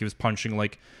mattered, like, he was punching,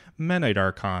 like, Menite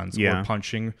Archons, or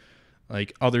punching,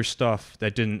 like, other stuff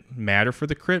that didn't matter for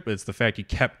the crit, but it's the fact he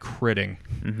kept critting.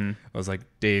 I was like,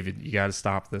 David, you got to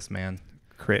stop this, man.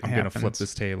 I'm going to flip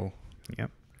this table.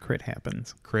 Yep, crit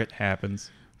happens. Crit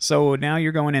happens. So now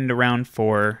you're going into round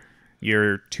 4.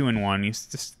 You're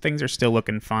 2-1. Things are still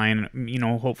looking fine. You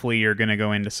know, hopefully you're going to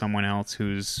go into someone else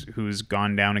who's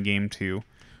gone down a game too.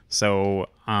 So,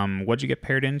 what'd you get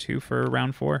paired into for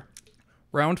round 4?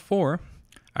 Round 4,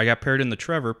 I got paired in the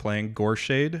Trevor playing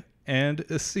Gorshade and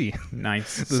a C.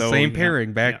 Nice. The same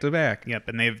pairing back to back. Yep,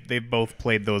 and they've both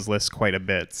played those lists quite a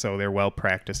bit, so they're well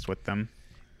practiced with them.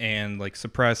 And, like,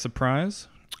 surprise, surprise,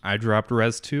 I dropped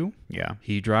Res 2. Yeah.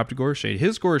 He dropped Gorshade.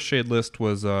 His Gorshade list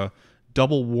was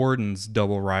double Wardens,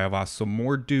 double Ryavos, so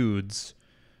more dudes,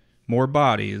 more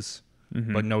bodies,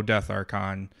 but no Death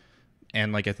Archon.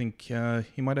 And, like, I think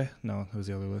he might have... No, that was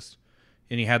the other list.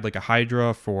 And he had, like, a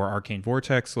Hydra for Arcane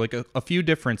Vortex. So, like, a few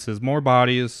differences. More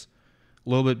bodies. A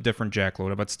little bit different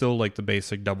Jackload. But still, like, the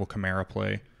basic double Chimera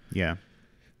play. Yeah.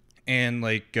 And,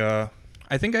 like,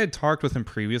 I think I had talked with him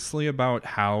previously about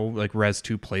how, like, Res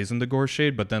 2 plays into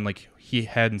Gorshade. But then, like, he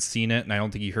hadn't seen it. And I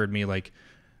don't think he heard me, like,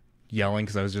 yelling.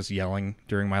 Because I was just yelling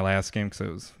during my last game. Because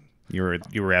it was...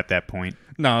 You were at that point.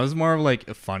 No, it was more of like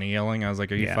a funny yelling. I was like,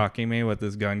 are you fucking me with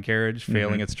this gun carriage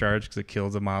failing its charge because it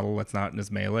kills a model that's not in his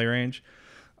melee range?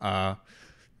 And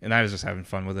I was just having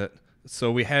fun with it. So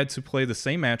we had to play the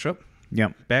same matchup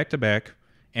back to back,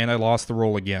 and I lost the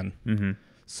roll again.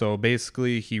 So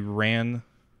basically he ran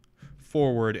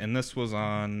forward, and this was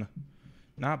on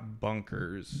not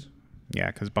Bunkers. Yeah,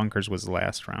 because Bunkers was the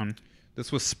last round.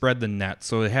 This was Spread the Net.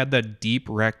 So it had that deep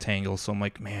rectangle. So I'm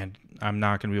like, man, I'm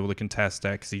not going to be able to contest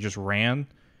that because he just ran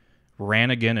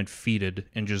again and feeded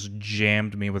and just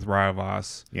jammed me with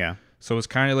Ryavos. Yeah. So it was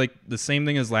kind of like the same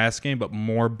thing as last game, but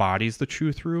more bodies to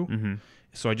chew through.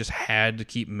 So I just had to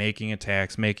keep making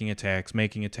attacks.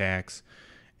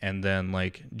 And then,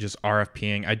 like, just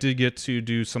RFPing. I did get to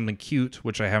do something cute,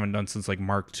 which I haven't done since, like,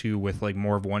 Mark II with, like,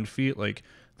 more of one feat, like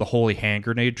the Holy Hand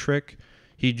Grenade trick.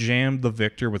 He jammed the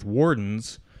Victor with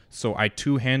Wardens, So I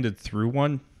two-handed threw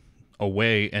one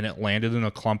away, and it landed in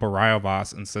a clump of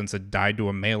Ryovas, and since it died to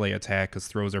a melee attack, because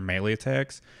throws are melee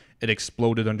attacks, it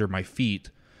exploded under my feet.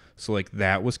 So, like,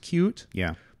 that was cute.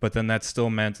 Yeah. But then that still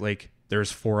meant, like,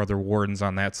 there's 4 other wardens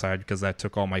on that side because that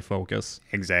took all my focus.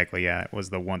 Exactly, yeah. It was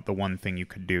the one thing you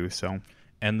could do, so.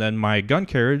 And then my gun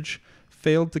carriage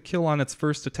failed to kill on its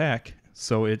first attack,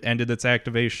 so it ended its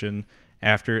activation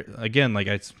after, again, like,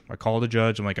 I called a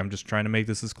judge. I'm like, I'm just trying to make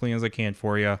this as clean as I can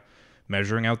for you.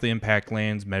 Measuring out the impact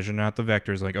lanes, measuring out the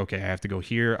vectors. Like, okay, I have to go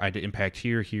here. I had to impact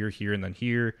here, here, here, and then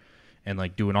here. And,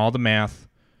 like, doing all the math,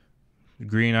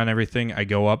 agreeing on everything. I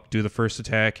go up, do the first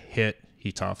attack, hit,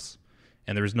 he toughs.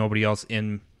 And there was nobody else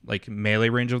in, like, melee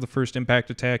range of the first impact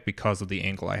attack because of the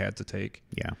angle I had to take.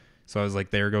 Yeah. So I was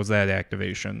like, there goes that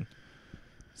activation.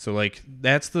 So, like,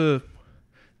 this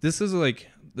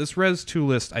Res 2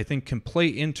 list, I think, can play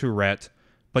into Ret,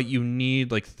 but you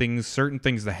need, like, certain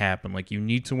things to happen. Like, you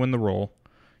need to win the roll,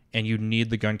 and you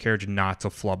need the gun carriage not to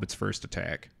flub its first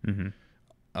attack. Mm-hmm.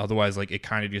 Otherwise, like, it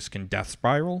kind of just can death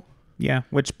spiral. Yeah,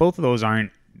 which both of those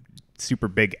aren't super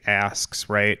big asks,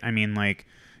 right? I mean, like,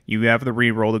 you have the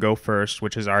re-roll to go first,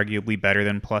 which is arguably better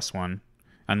than +1,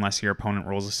 unless your opponent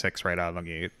rolls a 6 right out of the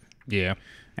gate. Yeah.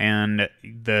 And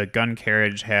the gun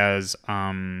carriage has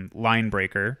line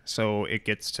breaker, so it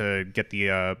gets to get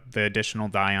the additional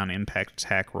die on impact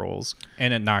attack rolls.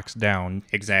 And it knocks down.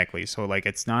 Exactly. So, like,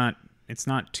 it's not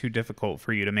too difficult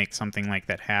for you to make something like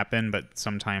that happen, but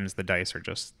sometimes the dice are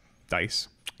just dice.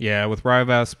 Yeah, with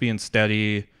Ryvas being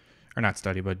steady, or not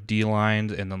steady, but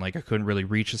D-lined, and then, like, I couldn't really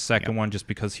reach a second one just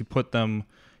because he put them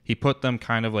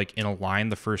kind of, like, in a line,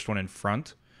 the first one in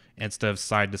front, instead of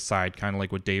side to side, kind of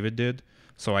like what David did.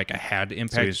 So, like, I had to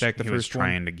impact attack the first one. He was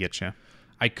trying to get you.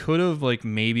 I could have, like,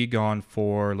 maybe gone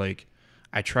for, like,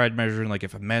 I tried measuring, like,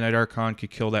 if a Midnight Archon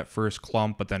could kill that first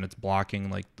clump, but then it's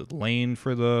blocking, like, the lane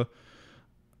for the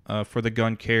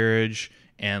gun carriage.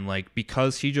 And, like,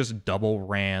 because he just double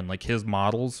ran, like, his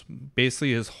models,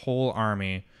 basically his whole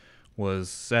army was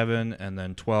 7 and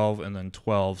then 12 and then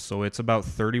 12. So it's about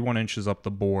 31 inches up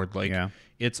the board. Like,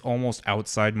 it's almost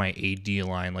outside my AD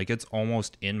line. Like, it's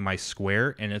almost in my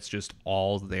square, and it's just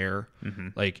all there. Mm-hmm.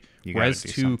 Like, Res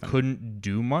 2 couldn't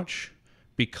do much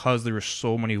because there were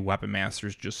so many weapon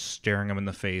masters just staring him in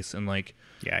the face. And, like...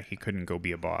 Yeah, he couldn't go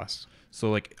be a boss.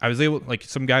 So, like, I was able... Like,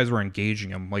 some guys were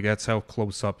engaging him. Like, that's how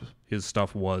close up his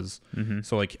stuff was. Mm-hmm.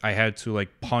 So, like, I had to,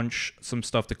 like, punch some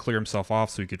stuff to clear himself off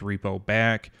so he could repo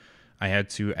back. I had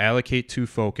to allocate 2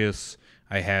 focus.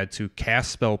 I had to cast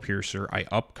Spell Piercer. I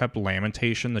upkept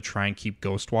Lamentation to try and keep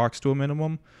Ghost Walks to a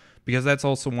minimum. Because that's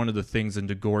also one of the things in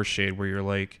Dagor Shade where you're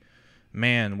like,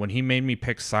 man, when he made me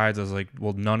pick sides, I was like,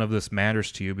 well, none of this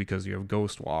matters to you because you have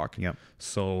Ghost Walk. Yep.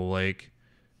 So, like,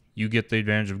 you get the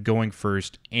advantage of going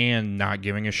first and not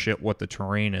giving a shit what the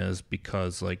terrain is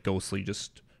because, like, Ghostly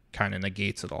just kind of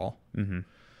negates it all. Mm-hmm.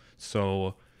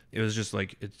 So... It was just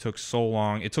like, it took so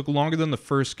long. It took longer than the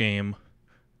first game,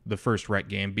 the first Ret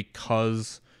game,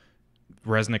 because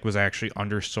Resnick was actually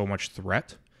under so much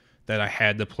threat that I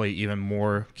had to play even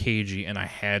more cagey, and I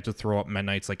had to throw up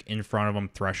Midnights, like, in front of him,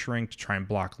 Threshing to try and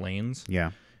block lanes.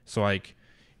 Yeah. So, like,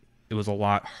 it was a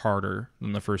lot harder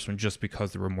than the first one just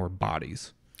because there were more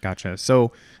bodies. Gotcha.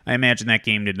 So, I imagine that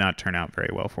game did not turn out very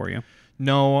well for you.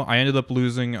 No, I ended up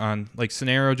losing on, like,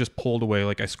 Scenario just pulled away.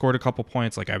 Like, I scored a couple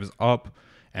points, like, I was up,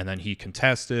 and then he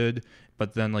contested.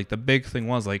 But then, like, the big thing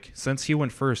was, like, since he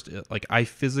went first, like, I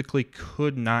physically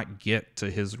could not get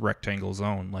to his rectangle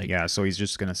zone. Like, yeah, so he's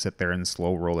just going to sit there and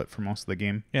slow roll it for most of the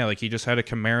game. Yeah, like, he just had a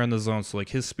Chimera in the zone. So, like,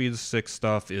 his speed 6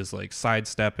 stuff is, like,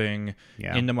 sidestepping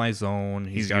into my zone.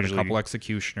 He's got a couple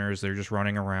Executioners. They're just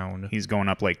running around. He's going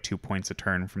up, like, 2 points a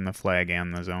turn from the flag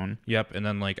and the zone. Yep, and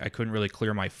then, like, I couldn't really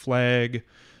clear my flag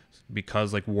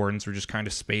because, like, Wardens were just kind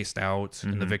of spaced out,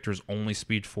 and the Victor's only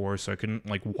speed 4, so I couldn't,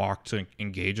 like, walk to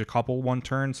engage a couple one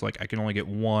turn, so, like, I can only get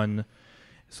 1.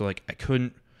 So, like, I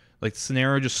couldn't, like, the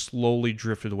scenario just slowly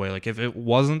drifted away. Like, if it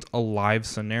wasn't a live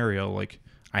scenario, like,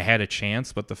 I had a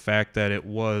chance, but the fact that it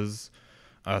was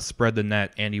spread the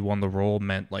net and he won the roll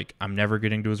meant, like, I'm never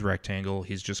getting to his rectangle.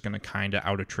 He's just going to kind of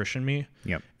out-attrition me.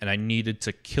 Yep. And I needed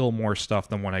to kill more stuff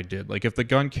than what I did. Like, if the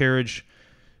gun carriage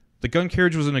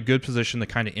was in a good position to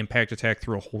kind of impact attack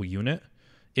through a whole unit.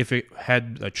 If it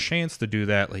had a chance to do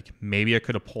that, like, maybe I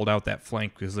could have pulled out that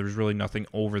flank because there was really nothing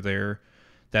over there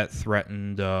that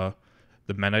threatened the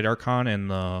Midnight Archon and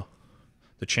the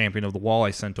Champion of the Wall I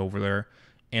sent over there.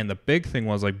 And the big thing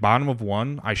was, like, bottom of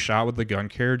 1, I shot with the gun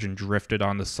carriage and drifted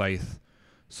on the Scythe.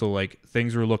 So, like,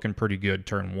 things were looking pretty good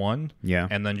turn 1. Yeah.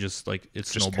 And then just, like, it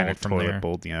just snowballed kind of from there.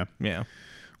 Bolt, yeah. Yeah.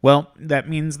 Well, that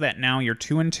means that now you're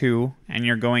 2-2, and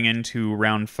you're going into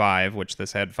round 5, which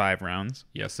this had 5 rounds.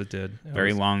 Yes, it did.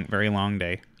 Very long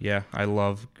day. Yeah, I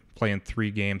love playing 3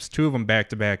 games, 2 of them back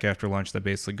to back after lunch that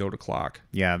basically go to clock.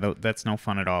 Yeah, that's no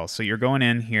fun at all. So you're going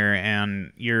in here,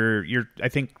 and you're I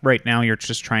think right now you're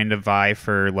just trying to vie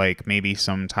for like maybe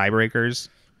some tiebreakers.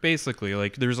 Basically,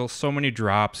 like there's so many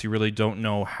drops, you really don't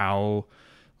know how.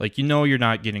 Like, you're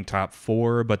not getting top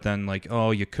 4, but then, like,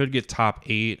 oh, you could get top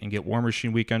 8 and get War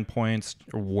Machine weekend points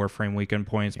or Warframe weekend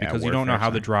points because you don't know how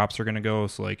the drops are going to go.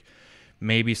 So, like,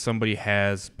 maybe somebody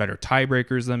has better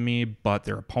tiebreakers than me, but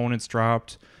their opponents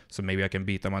dropped. So maybe I can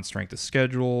beat them on strength of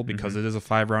schedule because it is a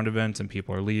 5-round event and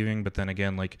people are leaving. But then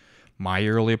again, like, my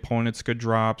early opponents could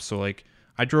drop. So, like,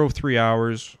 I drove 3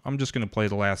 hours. I'm just going to play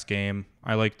the last game.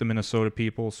 I like the Minnesota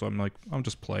people, so I'm like, I'll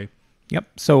just play. Yep.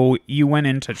 So you went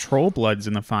into Troll Bloods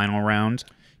in the final round.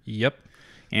 Yep.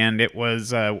 And it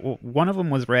was one of them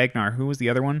was Ragnar. Who was the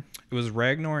other one? It was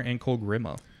Ragnar and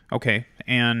Kolgrima. Okay.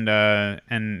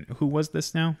 And who was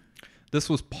this now? This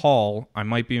was Paul. I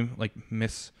might be like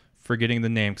forgetting the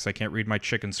name because I can't read my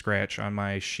chicken scratch on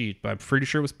my sheet, but I'm pretty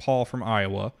sure it was Paul from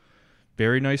Iowa.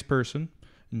 Very nice person,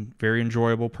 very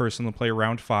enjoyable person to play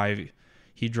round 5.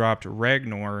 He dropped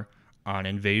Ragnar on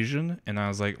Invasion, and I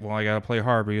was like, well, I gotta play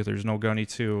Harvey. There's no Gunny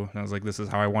 2. And I was like, this is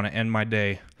how I want to end my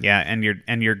day. Yeah, and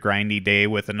your grindy day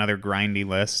with another grindy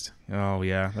list. Oh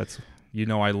yeah, that's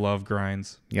I love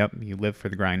grinds. Yep, you live for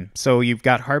the grind. So you've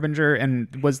got Harbinger, and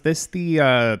was this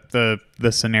the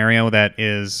scenario that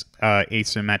is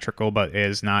asymmetrical but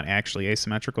is not actually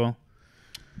asymmetrical?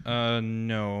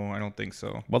 No, I don't think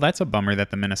so. Well, that's a bummer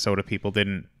that the Minnesota people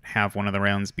didn't have one of the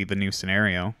rounds be the new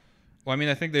scenario. Well, I mean,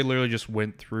 I think they literally just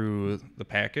went through the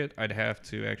packet. I'd have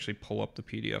to actually pull up the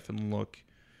PDF and look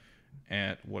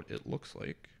at what it looks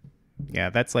like.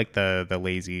 Yeah, that's like the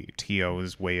lazy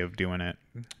TO's way of doing it.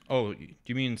 Oh, do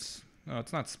you mean... No,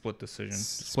 it's not split decision.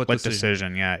 Split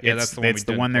decision, yeah. Yeah, that's the one it's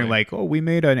the one they're like, oh, we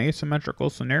made an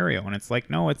asymmetrical scenario. And it's like,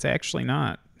 no, it's actually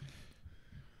not.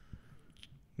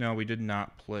 No, we did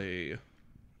not play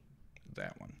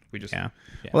that one. We just... Yeah.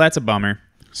 Well, that's a bummer.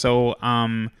 So,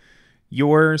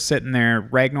 you're sitting there,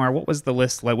 Ragnar. What was the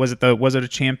list? Like, was it a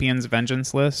Champions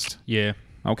Vengeance list? Yeah.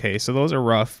 Okay, so those are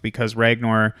rough because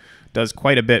Ragnar does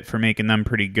quite a bit for making them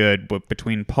pretty good. But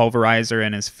between Pulverizer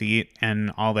and his feet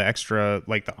and all the extra,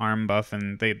 like the arm buff,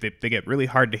 and they get really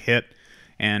hard to hit.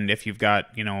 And if you've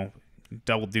got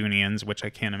double Dunians, which I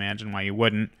can't imagine why you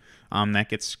wouldn't, that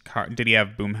gets. Did he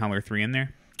have Boomheller 3 in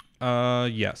there?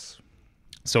 Yes.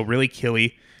 So really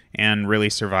killy and really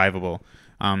survivable.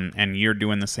 And you're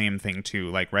doing the same thing too.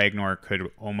 Like Ragnar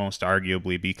could almost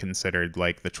arguably be considered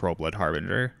like the Trollblood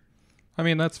Harbinger. I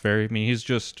mean, that's fair. I mean, he's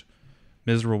just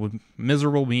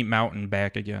miserable meat mountain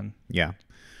back again. Yeah.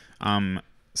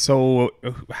 So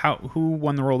who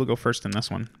won the role to go first in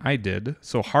this one? I did.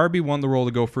 So Harvey won the role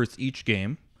to go first each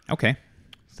game. Okay.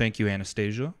 Thank you,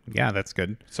 Anastasia. Yeah, that's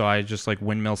good. So I just like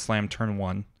windmill slam turn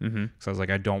 1. Mm-hmm. So I was like,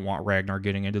 I don't want Ragnar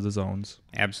getting into the zones.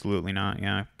 Absolutely not.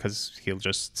 Yeah, because he'll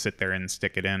just sit there and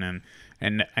stick it in.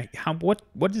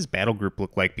 What does Battle Group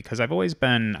look like? Because I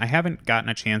haven't gotten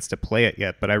a chance to play it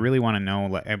yet, but I really want to know.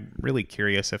 Like, I'm really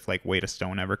curious if like Weight of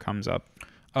Stone ever comes up.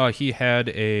 He had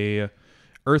a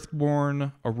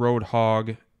Earthborn, a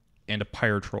Roadhog, and a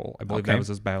Pyre Troll. I believe that was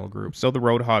his battle group. So the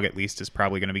Roadhog at least is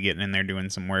probably going to be getting in there doing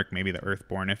some work. Maybe the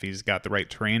Earthborn if he's got the right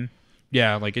terrain.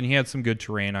 Yeah, like, and he had some good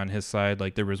terrain on his side.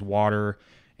 Like, there was water,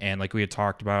 and like we had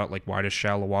talked about, like, why does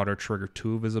shallow water trigger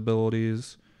 2 of his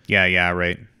abilities? Yeah,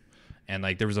 right. And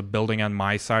like there was a building on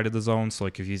my side of the zone, so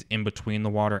like if he's in between the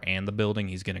water and the building,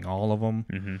 he's getting all of them.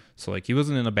 Mm-hmm. So like he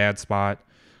wasn't in a bad spot.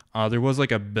 There was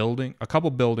like a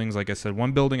couple buildings, like I said,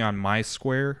 one building on my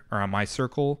square or on my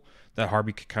circle that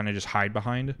Harvey could kind of just hide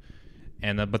behind,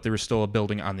 and but there was still a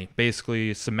building on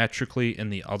basically symmetrically in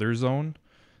the other zone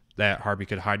that Harvey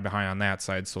could hide behind on that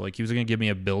side. So like he was gonna give me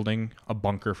a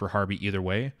bunker for Harvey either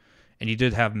way. And he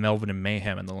did have Melvin and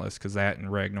Mayhem in the list because that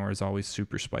and Ragnar is always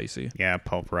super spicy. Yeah,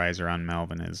 Pulverizer on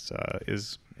Melvin is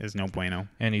no bueno.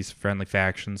 And he's friendly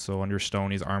faction, so under Stone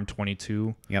he's armed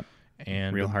 22. Yep.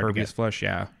 And real hard Pervious Flesh,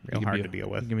 yeah, real hard to deal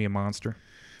with. He can be a monster.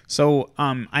 So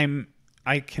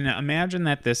I can imagine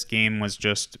that this game was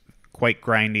just quite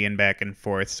grindy and back and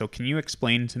forth. So can you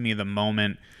explain to me the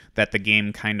moment that the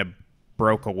game kind of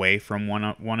broke away from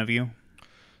one of you?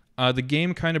 The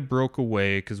game kind of broke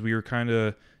away because we were kind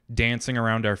of dancing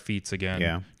around our feet again.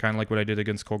 Yeah. Kind of like what I did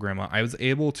against Kolgrima. I was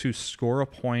able to score a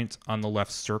point on the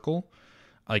left circle.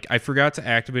 Like, I forgot to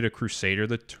activate a Crusader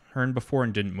the turn before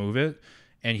and didn't move it.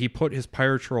 And he put his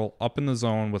Pyre Troll up in the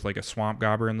zone with like a Swamp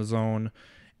Gobber in the zone.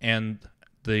 And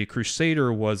the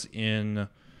Crusader was in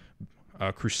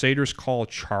Crusader's Call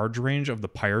charge range of the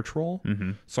Pyre Troll.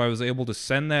 Mm-hmm. So I was able to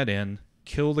send that in,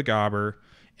 kill the Gobber,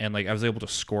 and like I was able to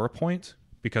score a point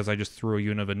because I just threw a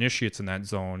unit of Initiates in that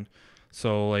zone.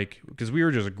 So like, because we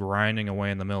were just grinding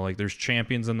away in the middle, like there's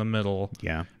champions in the middle.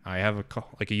 Yeah. I have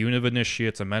a unit of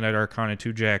Initiates, a Men at Archon, and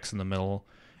 2 Jacks in the middle,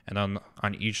 and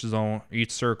on each zone,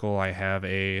 each circle, I have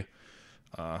a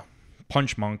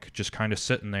Punch Monk just kind of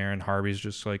sitting there, and Harvey's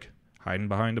just like hiding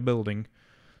behind a building.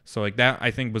 So like that,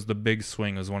 I think, was the big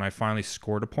swing, was when I finally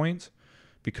scored a point,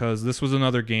 because this was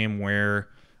another game where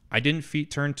I didn't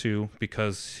feat turn 2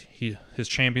 because his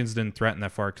champions didn't threaten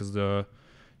that far, because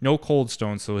no Cold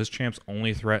Stone, so his champs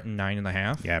only threaten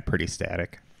 9.5. Yeah, pretty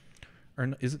static.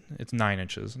 Or is it? It's 9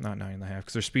 inches, not 9.5,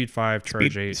 because they're speed 5,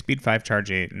 charge 8. Speed 5,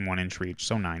 charge 8, and 1 inch reach,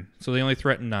 so 9. So they only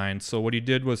threaten 9. So what he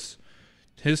did was,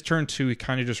 his turn 2, he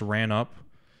kind of just ran up.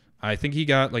 I think he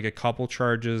got like a couple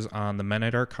charges on the Men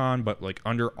at Archon, but like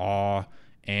under Awe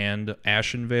and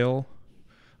Ashen Veil,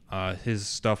 his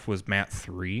stuff was mat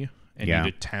 3 and he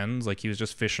did 10s. Like he was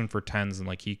just fishing for 10s, and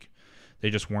like they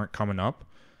just weren't coming up.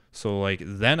 So like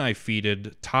then I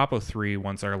feeded top of 3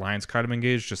 once our lines caught him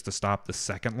engaged, just to stop the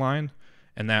second line,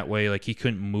 and that way like he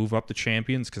couldn't move up the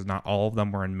champions because not all of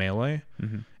them were in melee.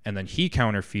 Mm-hmm. And then he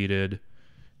counter feeded,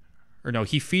 or no,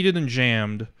 he feeded and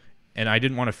jammed. And I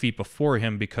didn't want to feat before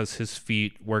him because his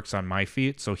feat works on my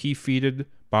feat. So he feated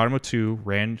bottom of 2,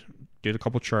 did a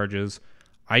couple charges.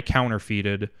 I counter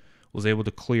feated, was able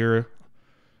to clear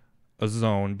a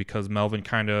zone because Melvin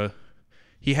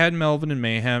he had Melvin and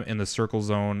Mayhem in the circle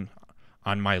zone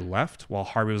on my left while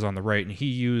Harvey was on the right. And he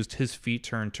used his feat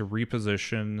turn to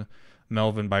reposition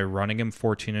Melvin by running him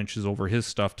 14 inches over his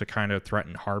stuff to kind of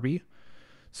threaten Harvey.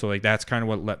 So like that's kind of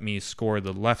what let me score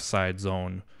the left side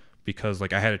zone, because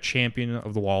like I had a champion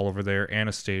of the wall over there,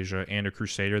 Anastasia, and a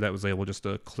Crusader that was able just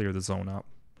to clear the zone up.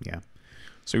 Yeah.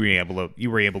 So you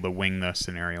were able to wing the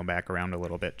scenario back around a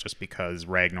little bit, just because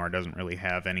Ragnar doesn't really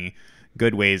have any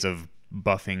good ways of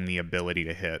buffing the ability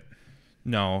to hit.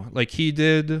 No, like he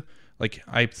did, like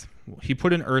he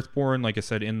put an Earthborn, like I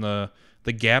said, in the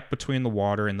gap between the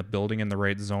water and the building in the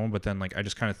right zone, but then like I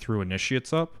just kind of threw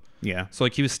Initiates up. Yeah. So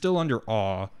like he was still under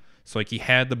Awe, so like he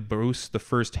had the boost the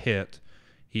first hit.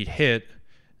 He'd hit,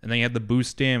 and then he had the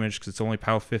boost damage because it's only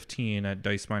POW 15 at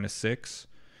dice -6.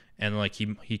 And like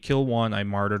he killed 1, I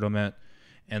martyred him it,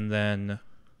 and then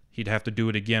he'd have to do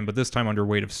it again, but this time under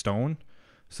Weight of Stone.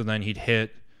 So then he'd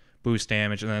hit, boost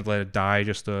damage, and then I'd let it die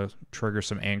just to trigger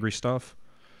some angry stuff.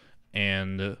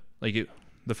 And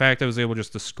the fact I was able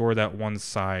just to score that one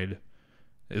side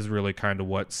is really kind of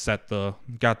what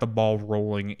got the ball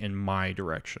rolling in my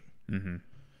direction. Mm-hmm.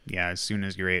 Yeah, as soon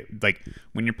as you're like,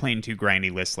 when you're playing 2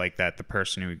 grindy lists like that, the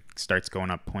person who starts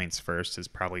going up points first is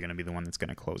probably going to be the one that's going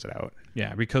to close it out.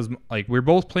 Yeah, because like we're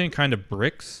both playing kind of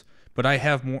bricks, but I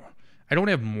don't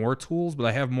have more tools, but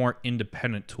I have more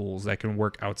independent tools that can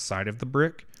work outside of the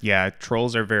brick. Yeah,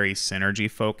 trolls are very synergy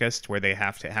focused, where they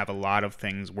have to have a lot of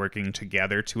things working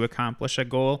together to accomplish a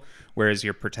goal, whereas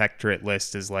your protectorate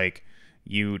list is like,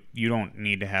 you don't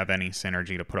need to have any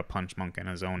synergy to put a Punch Monk in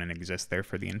a zone and exist there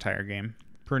for the entire game.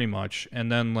 Pretty much.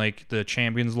 And then like the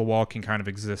champions of the wall can kind of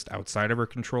exist outside of our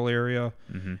control area,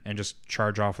 mm-hmm. and just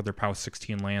charge off with their POW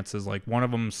 16 lances. Like one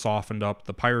of them softened up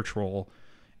the Pyre Troll,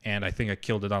 and I think I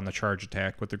killed it on the charge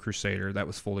attack with the Crusader that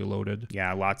was fully loaded.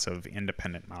 Yeah, lots of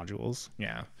independent modules.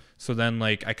 Yeah. So then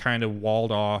like I kind of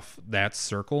walled off that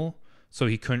circle, so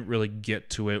he couldn't really get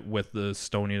to it with the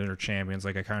Stone Eater champions.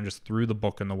 Like I kind of just threw the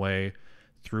book in the way,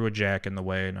 threw a Jack in the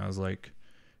way, and I was like,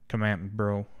 come at me,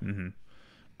 bro. Mm-hmm.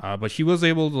 But he was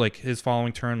able to, like, his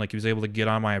following turn, like, he was able to get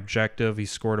on my objective. He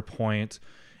scored a point,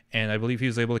 and I believe he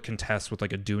was able to contest with,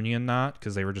 like, a Dunian knot,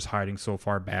 because they were just hiding so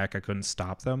far back I couldn't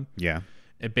stop them. Yeah.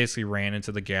 It basically ran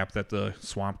into the gap that the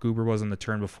Swamp Goober was in the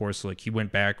turn before, so, like, we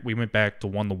went back to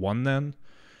 1-1 then,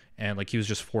 and, like, he was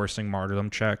just forcing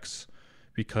martyrdom checks,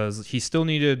 because he still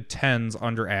needed 10s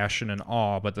under Ashen and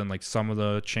Awe, but then, like, some of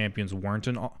the champions weren't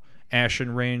in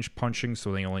Ashen range punching,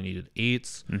 so they only needed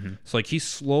 8s. Mm-hmm. So like he's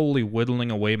slowly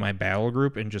whittling away my battle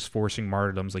group and just forcing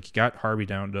martyrdoms. Like he got Harvey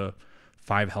down to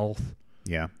 5 health.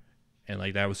 Yeah. And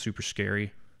like that was super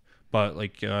scary. But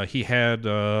like he had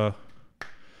the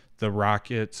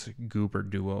Rocket Goober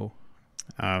duo.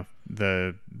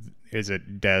 Is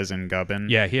it Dez and Gubbin?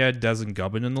 Yeah, he had Dez and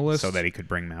Gubbin in the list. So that he could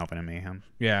bring Malvin and Mayhem.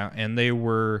 Yeah, and they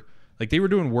were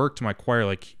doing work to my choir.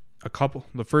 Like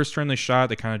the first turn they shot,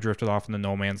 they kind of drifted off in the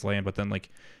no man's land, but then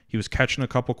like he was catching a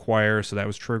couple choir, so that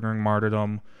was triggering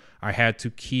martyrdom. I had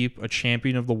to keep a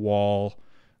champion of the wall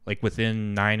like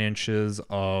within 9 inches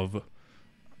of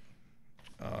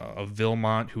a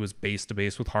Vilmont who was base to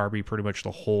base with Harvey pretty much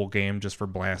the whole game just for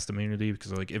blast immunity,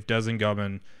 because like if Des and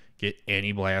Gubbin get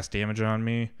any blast damage on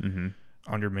me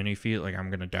under mini feet, like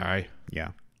I'm gonna die. Yeah.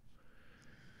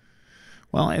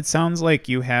 Well, it sounds like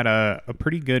you had a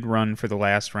pretty good run for the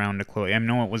last round to close. I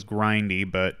know it was grindy,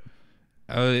 but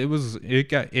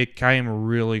it came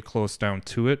really close down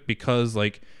to it, because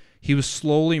like he was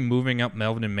slowly moving up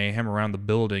Melvin and Mayhem around the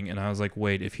building, and I was like,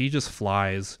 wait, if he just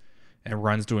flies and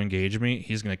runs to engage me,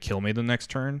 he's gonna kill me the next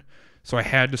turn. So I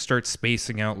had to start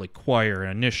spacing out like Choir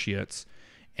and Initiates,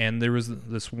 and there was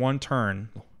this one turn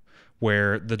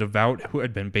where the Devout, who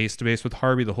had been base to base with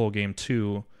Harvey the whole game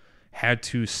too, had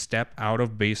to step out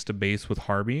of base to base with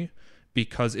Harvey,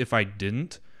 because if I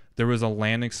didn't, there was a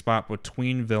landing spot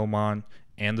between Vilmont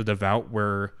and the Devout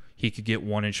where he could get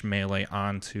 1-inch melee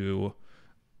onto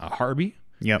Harvey.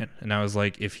 Yep. And I was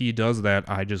like, if he does that,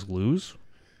 I just lose,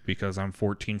 because I'm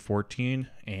 14-14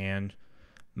 and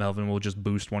Melvin will just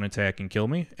boost one attack and kill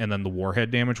me, and then the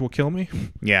Warhead damage will kill me.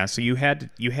 Yeah, so you had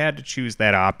to choose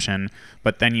that option,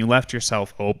 but then you left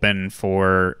yourself open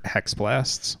for Hex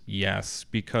Blasts. Yes,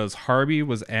 because Harvey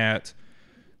was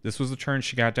this was the turn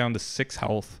she got down to 6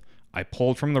 health. I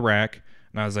pulled from the rack,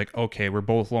 and I was like, okay, we're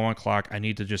both low on clock. I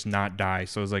need to just not die.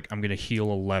 So I was like, I'm going to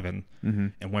heal 11,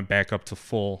 and went back up to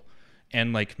full.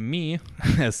 And like me,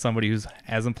 as somebody who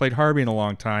hasn't played Harvey in a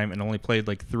long time and only played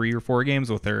like 3 or 4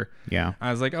 games with her, yeah,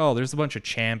 I was like, oh, there's a bunch of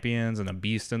champions and a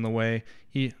beast in the way.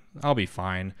 I'll be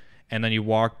fine. And then he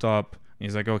walked up and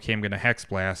he's like, okay, I'm gonna Hex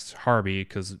Blast Harvey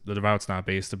because the Devout's not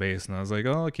base to base. And I was like,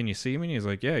 oh, can you see me? And he's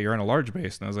like, yeah, you're on a large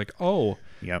base. And I was like, oh,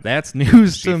 yep, that's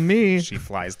news to me. She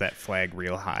flies that flag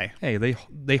real high. Hey,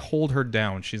 they hold her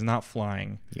down. She's not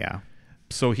flying. Yeah.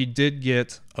 So he did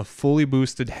get a fully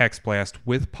boosted Hex Blast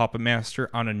with Puppet Master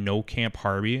on a no camp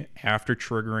Harvey after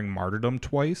triggering Martyrdom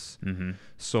twice.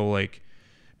 So like,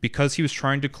 because he was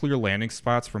trying to clear landing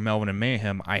spots for Melvin and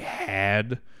Mayhem, I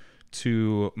had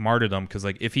to Martyrdom, because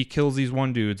like if he kills these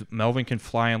one dudes, Melvin can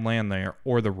fly and land there,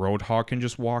 or the Roadhog can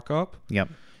just walk up. Yep.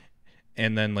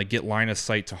 And then like get line of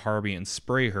sight to Harvey and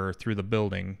spray her through the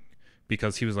building,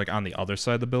 because he was like on the other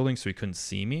side of the building, so he couldn't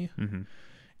see me.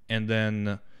 And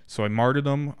then so I martyred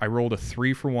him. I rolled a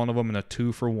 3 for one of them and a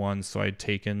 2 for one, so I'd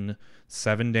taken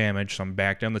 7 damage. So I'm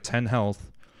back down to 10 health.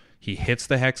 He hits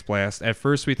the Hex Blast. At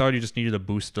first, we thought he just needed a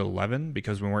boost to 11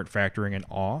 because we weren't factoring in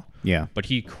Awe. Yeah. But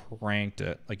he cranked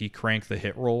it. Like, he cranked the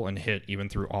hit roll and hit even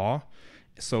through Awe.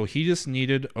 So he just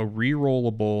needed a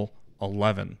re-rollable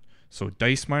 11. So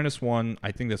dice -1,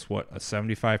 I think that's what, a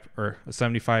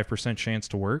 75% chance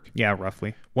to work? Yeah,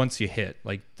 roughly. Once you hit.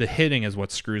 Like, the hitting is what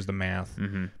screws the math.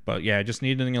 But yeah, I just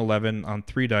needed an 11 on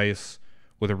 3 dice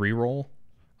with a reroll.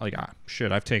 Like,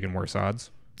 shit, I've taken worse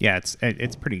odds. Yeah,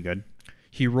 it's pretty good.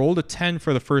 He rolled a 10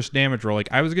 for the first damage roll.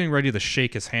 Like, I was getting ready to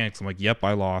shake his hand because I'm like, yep,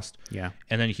 I lost. Yeah.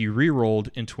 And then he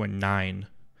re-rolled into a 9.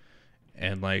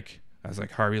 And like, I was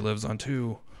like, Harvey lives on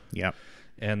 2. Yep.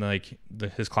 And like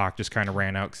his clock just kind of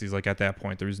ran out because he's like, at that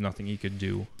point there was nothing he could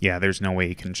do. Yeah, there's no way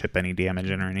he can chip any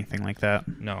damage in or anything like that.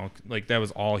 No, like that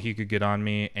was all he could get on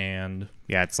me. And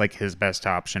yeah, it's like his best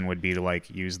option would be to like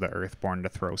use the Earthborn to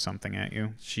throw something at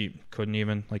you. She couldn't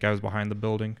even. Like, I was behind the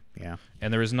building. Yeah.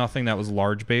 And there was nothing that was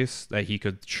large base that he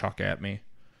could chuck at me,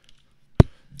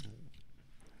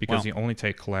 because you only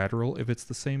take collateral if it's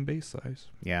the same base size.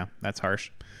 Yeah, that's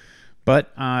harsh.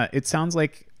 But it sounds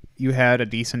like you had a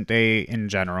decent day in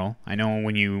general. I know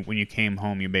when you came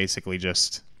home, you basically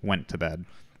just went to bed.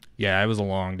 Yeah, it was a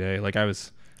long day. Like,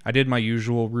 I did my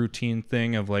usual routine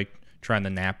thing of like trying to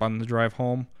nap on the drive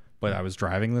home, but I was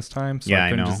driving this time, so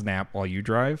I couldn't just nap while you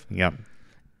drive. Yep.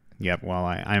 Well,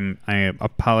 I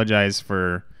apologize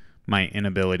for my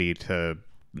inability to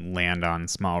land on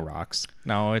small rocks.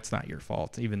 No, it's not your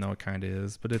fault, even though it kind of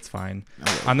is, but it's fine.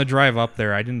 On the drive up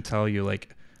there, I didn't tell you,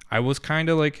 like, I was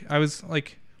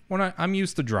when I'm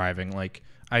used to driving, like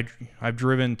I've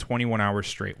driven 21 hours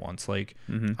straight once. Like,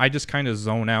 I just kind of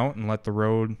zone out and let the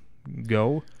road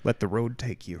go. Let the road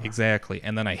take you. Exactly.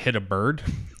 And then I hit a bird.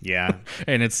 Yeah.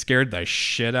 And it scared the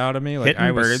shit out of me. Like,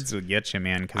 birds would get you,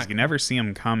 man, because you never see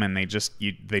them coming. They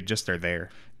just are there.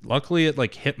 Luckily, it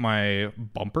like hit my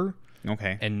bumper.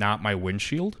 Okay. And not my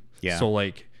windshield. Yeah. So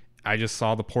like, I just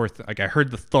saw the poor like I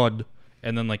heard the thud,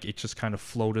 and then like it just kind of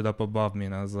floated up above me,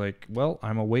 and I was like, well,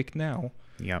 I'm awake now.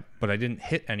 Yep. But I didn't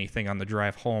hit anything on the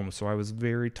drive home, so I was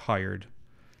very tired.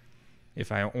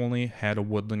 If I only had a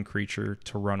woodland creature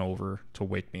to run over to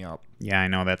wake me up. Yeah, I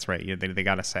know, that's right. They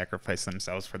got to sacrifice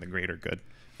themselves for the greater good.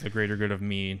 The greater good of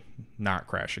me not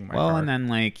crashing my car. Well, and then,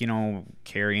 like,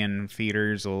 carrion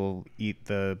feeders will eat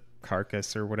the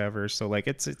carcass or whatever. So like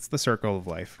it's the circle of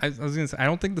life. I was gonna say, I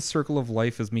don't think the circle of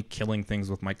life is me killing things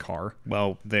with my car.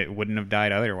 Well, they wouldn't have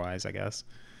died otherwise, I guess.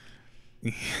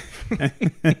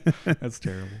 That's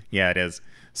terrible. Yeah, it is.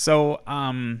 So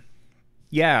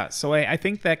yeah, so I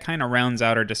think that kind of rounds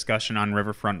out our discussion on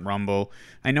Riverfront Rumble.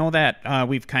 I know that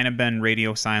we've kind of been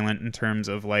radio silent in terms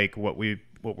of like what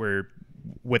we're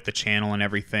with the channel and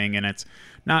everything, and it's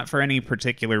not for any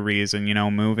particular reason.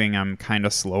 Moving, I'm kind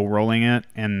of slow rolling it,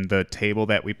 and the table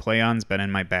that we play on's been in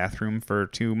my bathroom for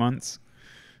 2 months.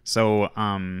 So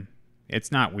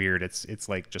it's not weird. It's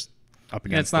like just up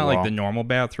against it's not the like wall. the normal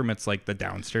bathroom. It's like the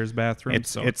downstairs bathroom.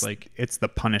 It's like it's the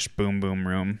punish boom boom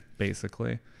room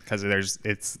basically, because there's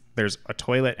a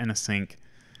toilet and a sink,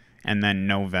 and then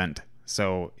no vent.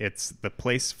 So it's the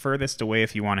place furthest away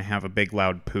if you want to have a big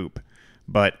loud poop,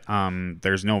 but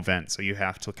there's no vent, so you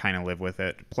have to kind of live with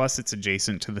it. Plus, it's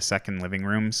adjacent to the second living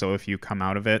room, so if you come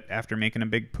out of it after making a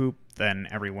big poop, then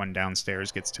everyone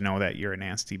downstairs gets to know that you're a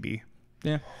nasty bee.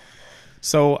 Yeah.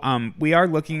 So we are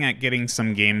looking at getting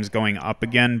some games going up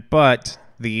again, but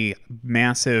the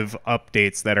massive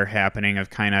updates that are happening have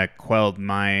kind of quelled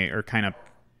kind of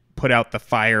put out the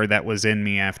fire that was in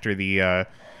me after the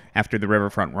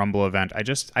Riverfront Rumble event.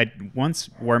 Once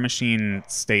War Machine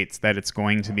states that it's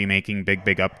going to be making big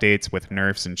updates with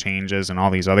nerfs and changes and all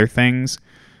these other things,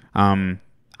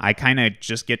 I kind of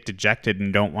just get dejected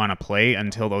and don't want to play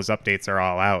until those updates are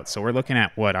all out. So we're looking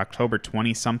at October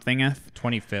 20-somethingth?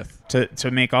 25th.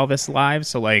 To make all this live.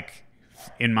 So like,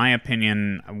 in my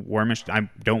opinion, I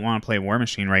don't want to play War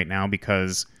Machine right now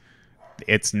because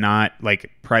it's not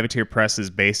like Privateer Press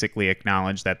has basically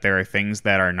acknowledged that there are things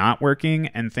that are not working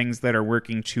and things that are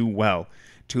working too well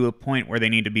to a point where they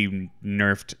need to be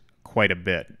nerfed quite a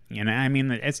bit. I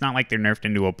mean, it's not like they're nerfed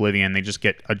into oblivion. They just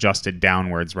get adjusted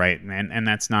downwards, right? And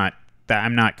that's not that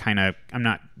I'm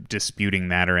not disputing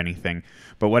that or anything.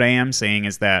 But what I am saying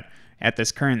is that at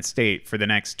this current state for the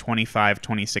next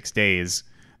 26 days,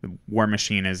 the War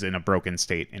Machine is in a broken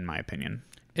state, in my opinion.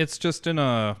 It's just in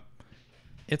a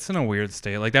weird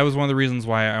state. Like, that was one of the reasons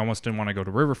why I almost didn't want to go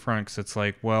to Riverfront, because it's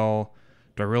like, well,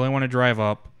 do I really want to drive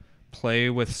up, play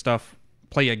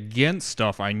against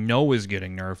stuff I know is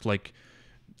getting nerfed, like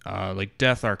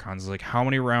Death Archons? Like, how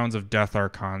many rounds of Death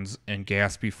Archons and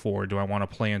Gaspy 4 do I want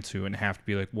to play into and have to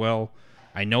be like, well,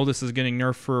 I know this is getting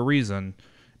nerfed for a reason,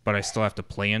 but I still have to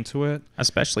play into it?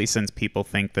 Especially since people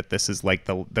think that this is like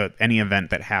the any event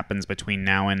that happens between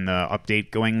now and the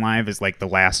update going live is like the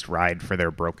last ride for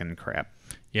their broken crap.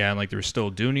 Yeah, and like there's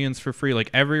still Dunians for free. Like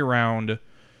every round,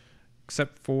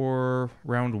 except for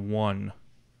round 1,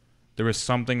 there was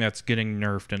something that's getting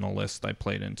nerfed in a list I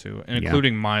played into, and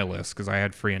including my list, because I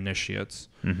had free initiates.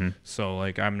 Mm-hmm. So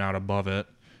like I'm not above it.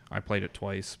 I played it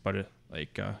twice, but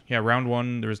round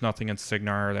 1 there was nothing in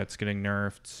Signar that's getting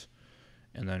nerfed,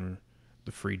 and then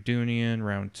the free Dunian.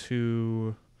 Round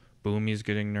 2, Boomy's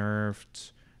getting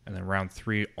nerfed, and then round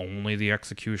 3 only the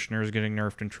Executioner is getting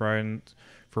nerfed and Trident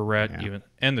for red,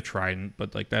 and the Trident.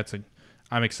 But like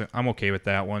I'm okay with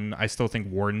that one. I still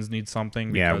think Wardens need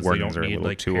something. Yeah, because Wardens they don't are need, a little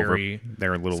like, too parry,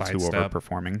 they're a little too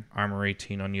overperforming. Armor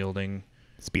 18 unyielding.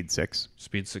 Speed 6.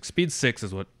 Speed 6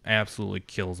 is what absolutely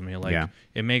kills me. Like,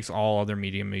 it makes all other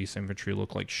medium base infantry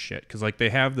look like shit, because like they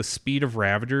have the speed of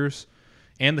Ravagers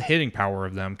and the hitting power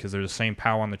of them, because they're the same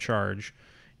POW on the charge,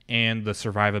 and the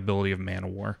survivability of Man of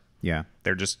War. Yeah,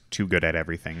 they're just too good at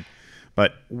everything.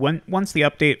 But once the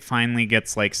update finally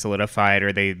gets like solidified,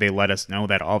 or they let us know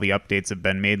that all the updates have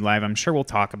been made live, I'm sure we'll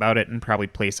talk about it and probably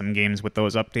play some games with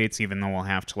those updates, even though we'll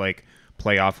have to like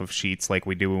play off of sheets like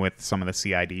we do with some of the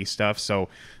CID stuff. So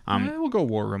we'll go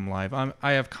War Room live.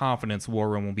 I have confidence War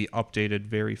Room will be updated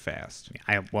very fast.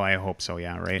 I hope so.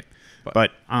 Yeah, right.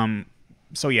 But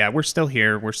so yeah, we're still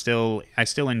here. I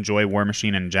still enjoy War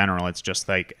Machine in general. It's just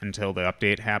like until the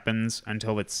update happens,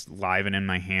 until it's live and in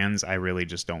my hands, I really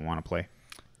just don't want to play.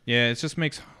 Yeah, it just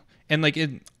makes, and like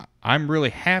I'm really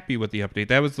happy with the update.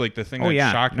 That was like the thing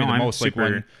that shocked me the most. Like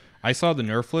when I saw the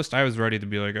nerf list, I was ready to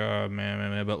be like, oh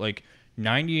man. But like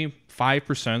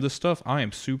 95% of the stuff, I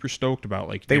am super stoked about.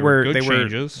 Like they were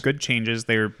good changes.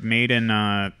 They were made in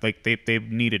like they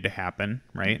needed to happen,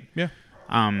 right? Yeah.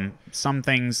 Some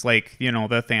things like, the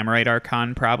Thamorite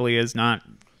Archon probably is not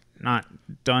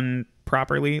done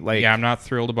properly. Like, yeah, I'm not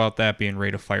thrilled about that being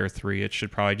Rate of Fire 3. It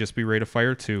should probably just be Rate of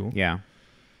Fire 2. Yeah.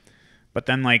 But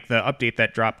then like the update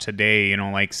that dropped today,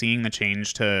 like seeing the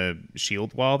change to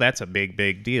Shield Wall, that's a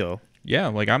big deal. Yeah,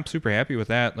 like I'm super happy with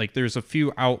that. Like there's a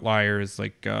few outliers,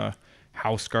 like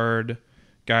House Guard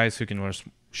guys who can just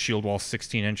Shield Wall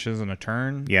 16 inches in a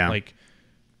turn. Yeah.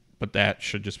 But that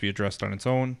should just be addressed on its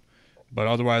own. But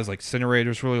otherwise, like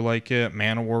Incinerators really like it.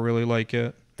 Man of War really like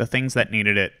it. the things that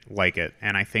needed it like it,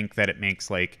 and I think that it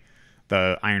makes like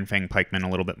the Iron Fang pikemen a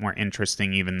little bit more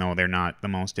interesting, even though they're not the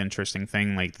most interesting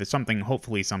thing. Like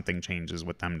hopefully something changes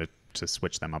with them to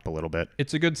switch them up a little bit.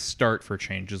 It's a good start for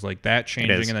changes like that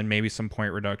changing, and then maybe some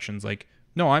point reductions. Like,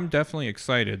 no, I'm definitely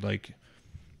excited. Like,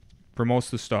 for most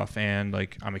of the stuff, and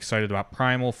like I'm excited about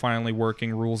Primal finally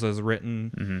working rules as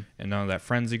written, and none of that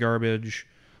frenzy garbage.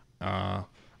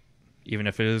 Even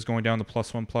if it is going down to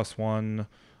 +1/+1,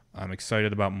 I'm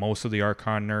excited about most of the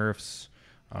Archon nerfs.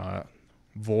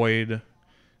 Void,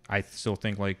 I still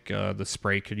think like the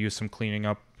spray could use some cleaning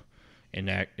up, and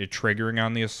it triggering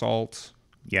on the assault.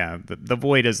 Yeah, the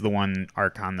Void is the one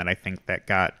Archon that I think that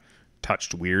got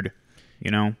touched weird.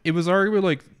 You know, it was arguably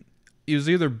like it was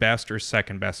either best or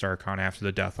second best Archon after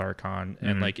the Death Archon,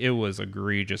 and like it was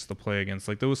egregious to play against.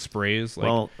 Like those sprays,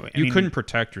 like you couldn't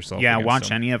protect yourself. Yeah, watch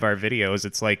them. Any of our videos.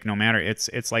 It's like no matter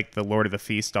it's like the Lord of the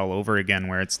Feast all over again,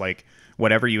 where it's like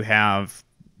whatever you have,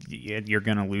 you're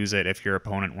gonna lose it if your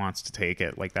opponent wants to take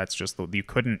it. Like that's just you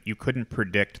couldn't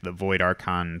predict the Void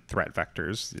Archon threat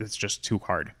vectors. It's just too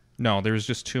hard. No, there's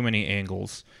just too many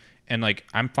angles, and like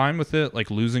I'm fine with it.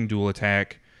 Like losing dual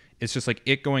attack, it's just like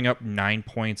it going up 9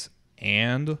 points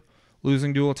and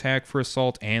losing dual attack for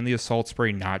assault and the assault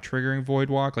spray not triggering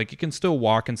void walk. Like it can still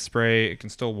walk and spray, it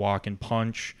can still walk and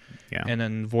punch, and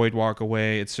then void walk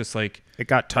away. It's just like it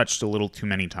got touched a little too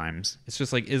many times. It's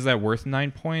just like, is that worth 9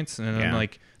 points? And then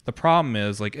like the problem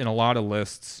is like in a lot of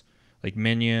lists, like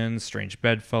minions, strange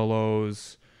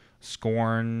bedfellows,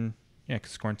 scorn,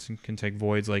 because scorn can take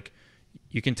voids. Like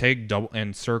you can take double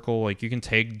and circle, like you can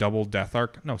take double death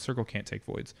arc. No, circle can't take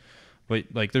voids. But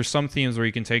like there's some themes where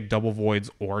you can take double voids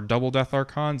or double death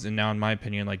archons, and now in my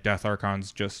opinion like death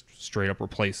archons just straight up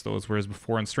replace those, whereas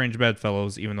before in strange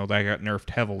bedfellows, even though that got nerfed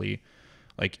heavily,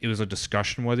 like it was a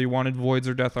discussion whether you wanted voids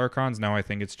or death archons. Now I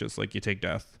think it's just like you take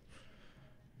death.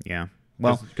 Yeah,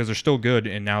 well, because they're still good,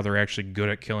 and now they're actually good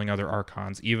at killing other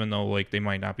archons, even though like they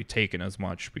might not be taken as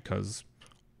much because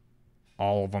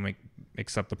all of them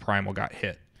except the primal got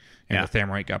hit and the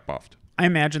Thamorite got buffed. I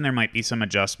imagine there might be some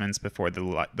adjustments before the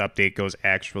update goes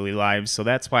actually live, so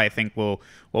that's why I think we'll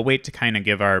wait to kind of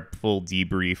give our full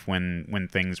debrief when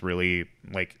things really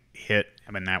like hit.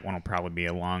 I mean, that one will probably be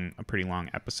a pretty long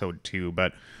episode too.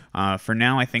 But for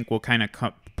now, I think we'll kind of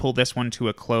pull this one to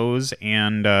a close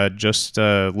and just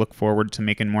look forward to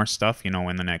making more stuff, in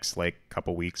the next like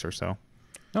couple weeks or so.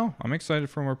 No, I'm excited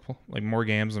for more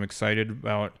games. I'm excited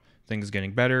about things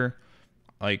getting better.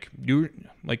 Like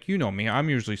you know me, I'm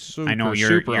usually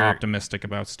super optimistic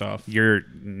about stuff. You're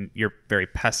very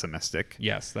pessimistic.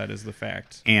 Yes, that is the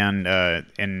fact.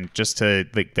 And just to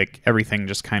like everything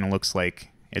just kind of looks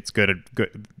like it's good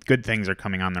things are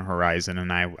coming on the horizon.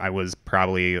 And I was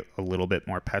probably a little bit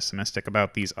more pessimistic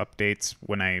about these updates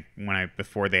when I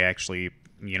before they actually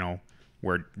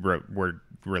were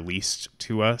released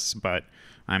to us. But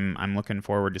I'm looking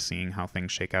forward to seeing how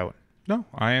things shake out. No,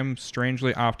 I am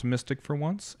strangely optimistic for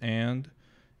once, and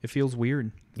it feels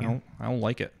weird. Yeah. I don't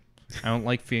like it. I don't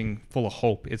like being full of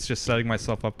hope. It's just setting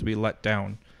myself up to be let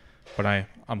down. But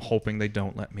I'm hoping they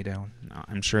don't let me down. No,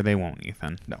 I'm sure they won't,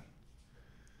 Ethan. No.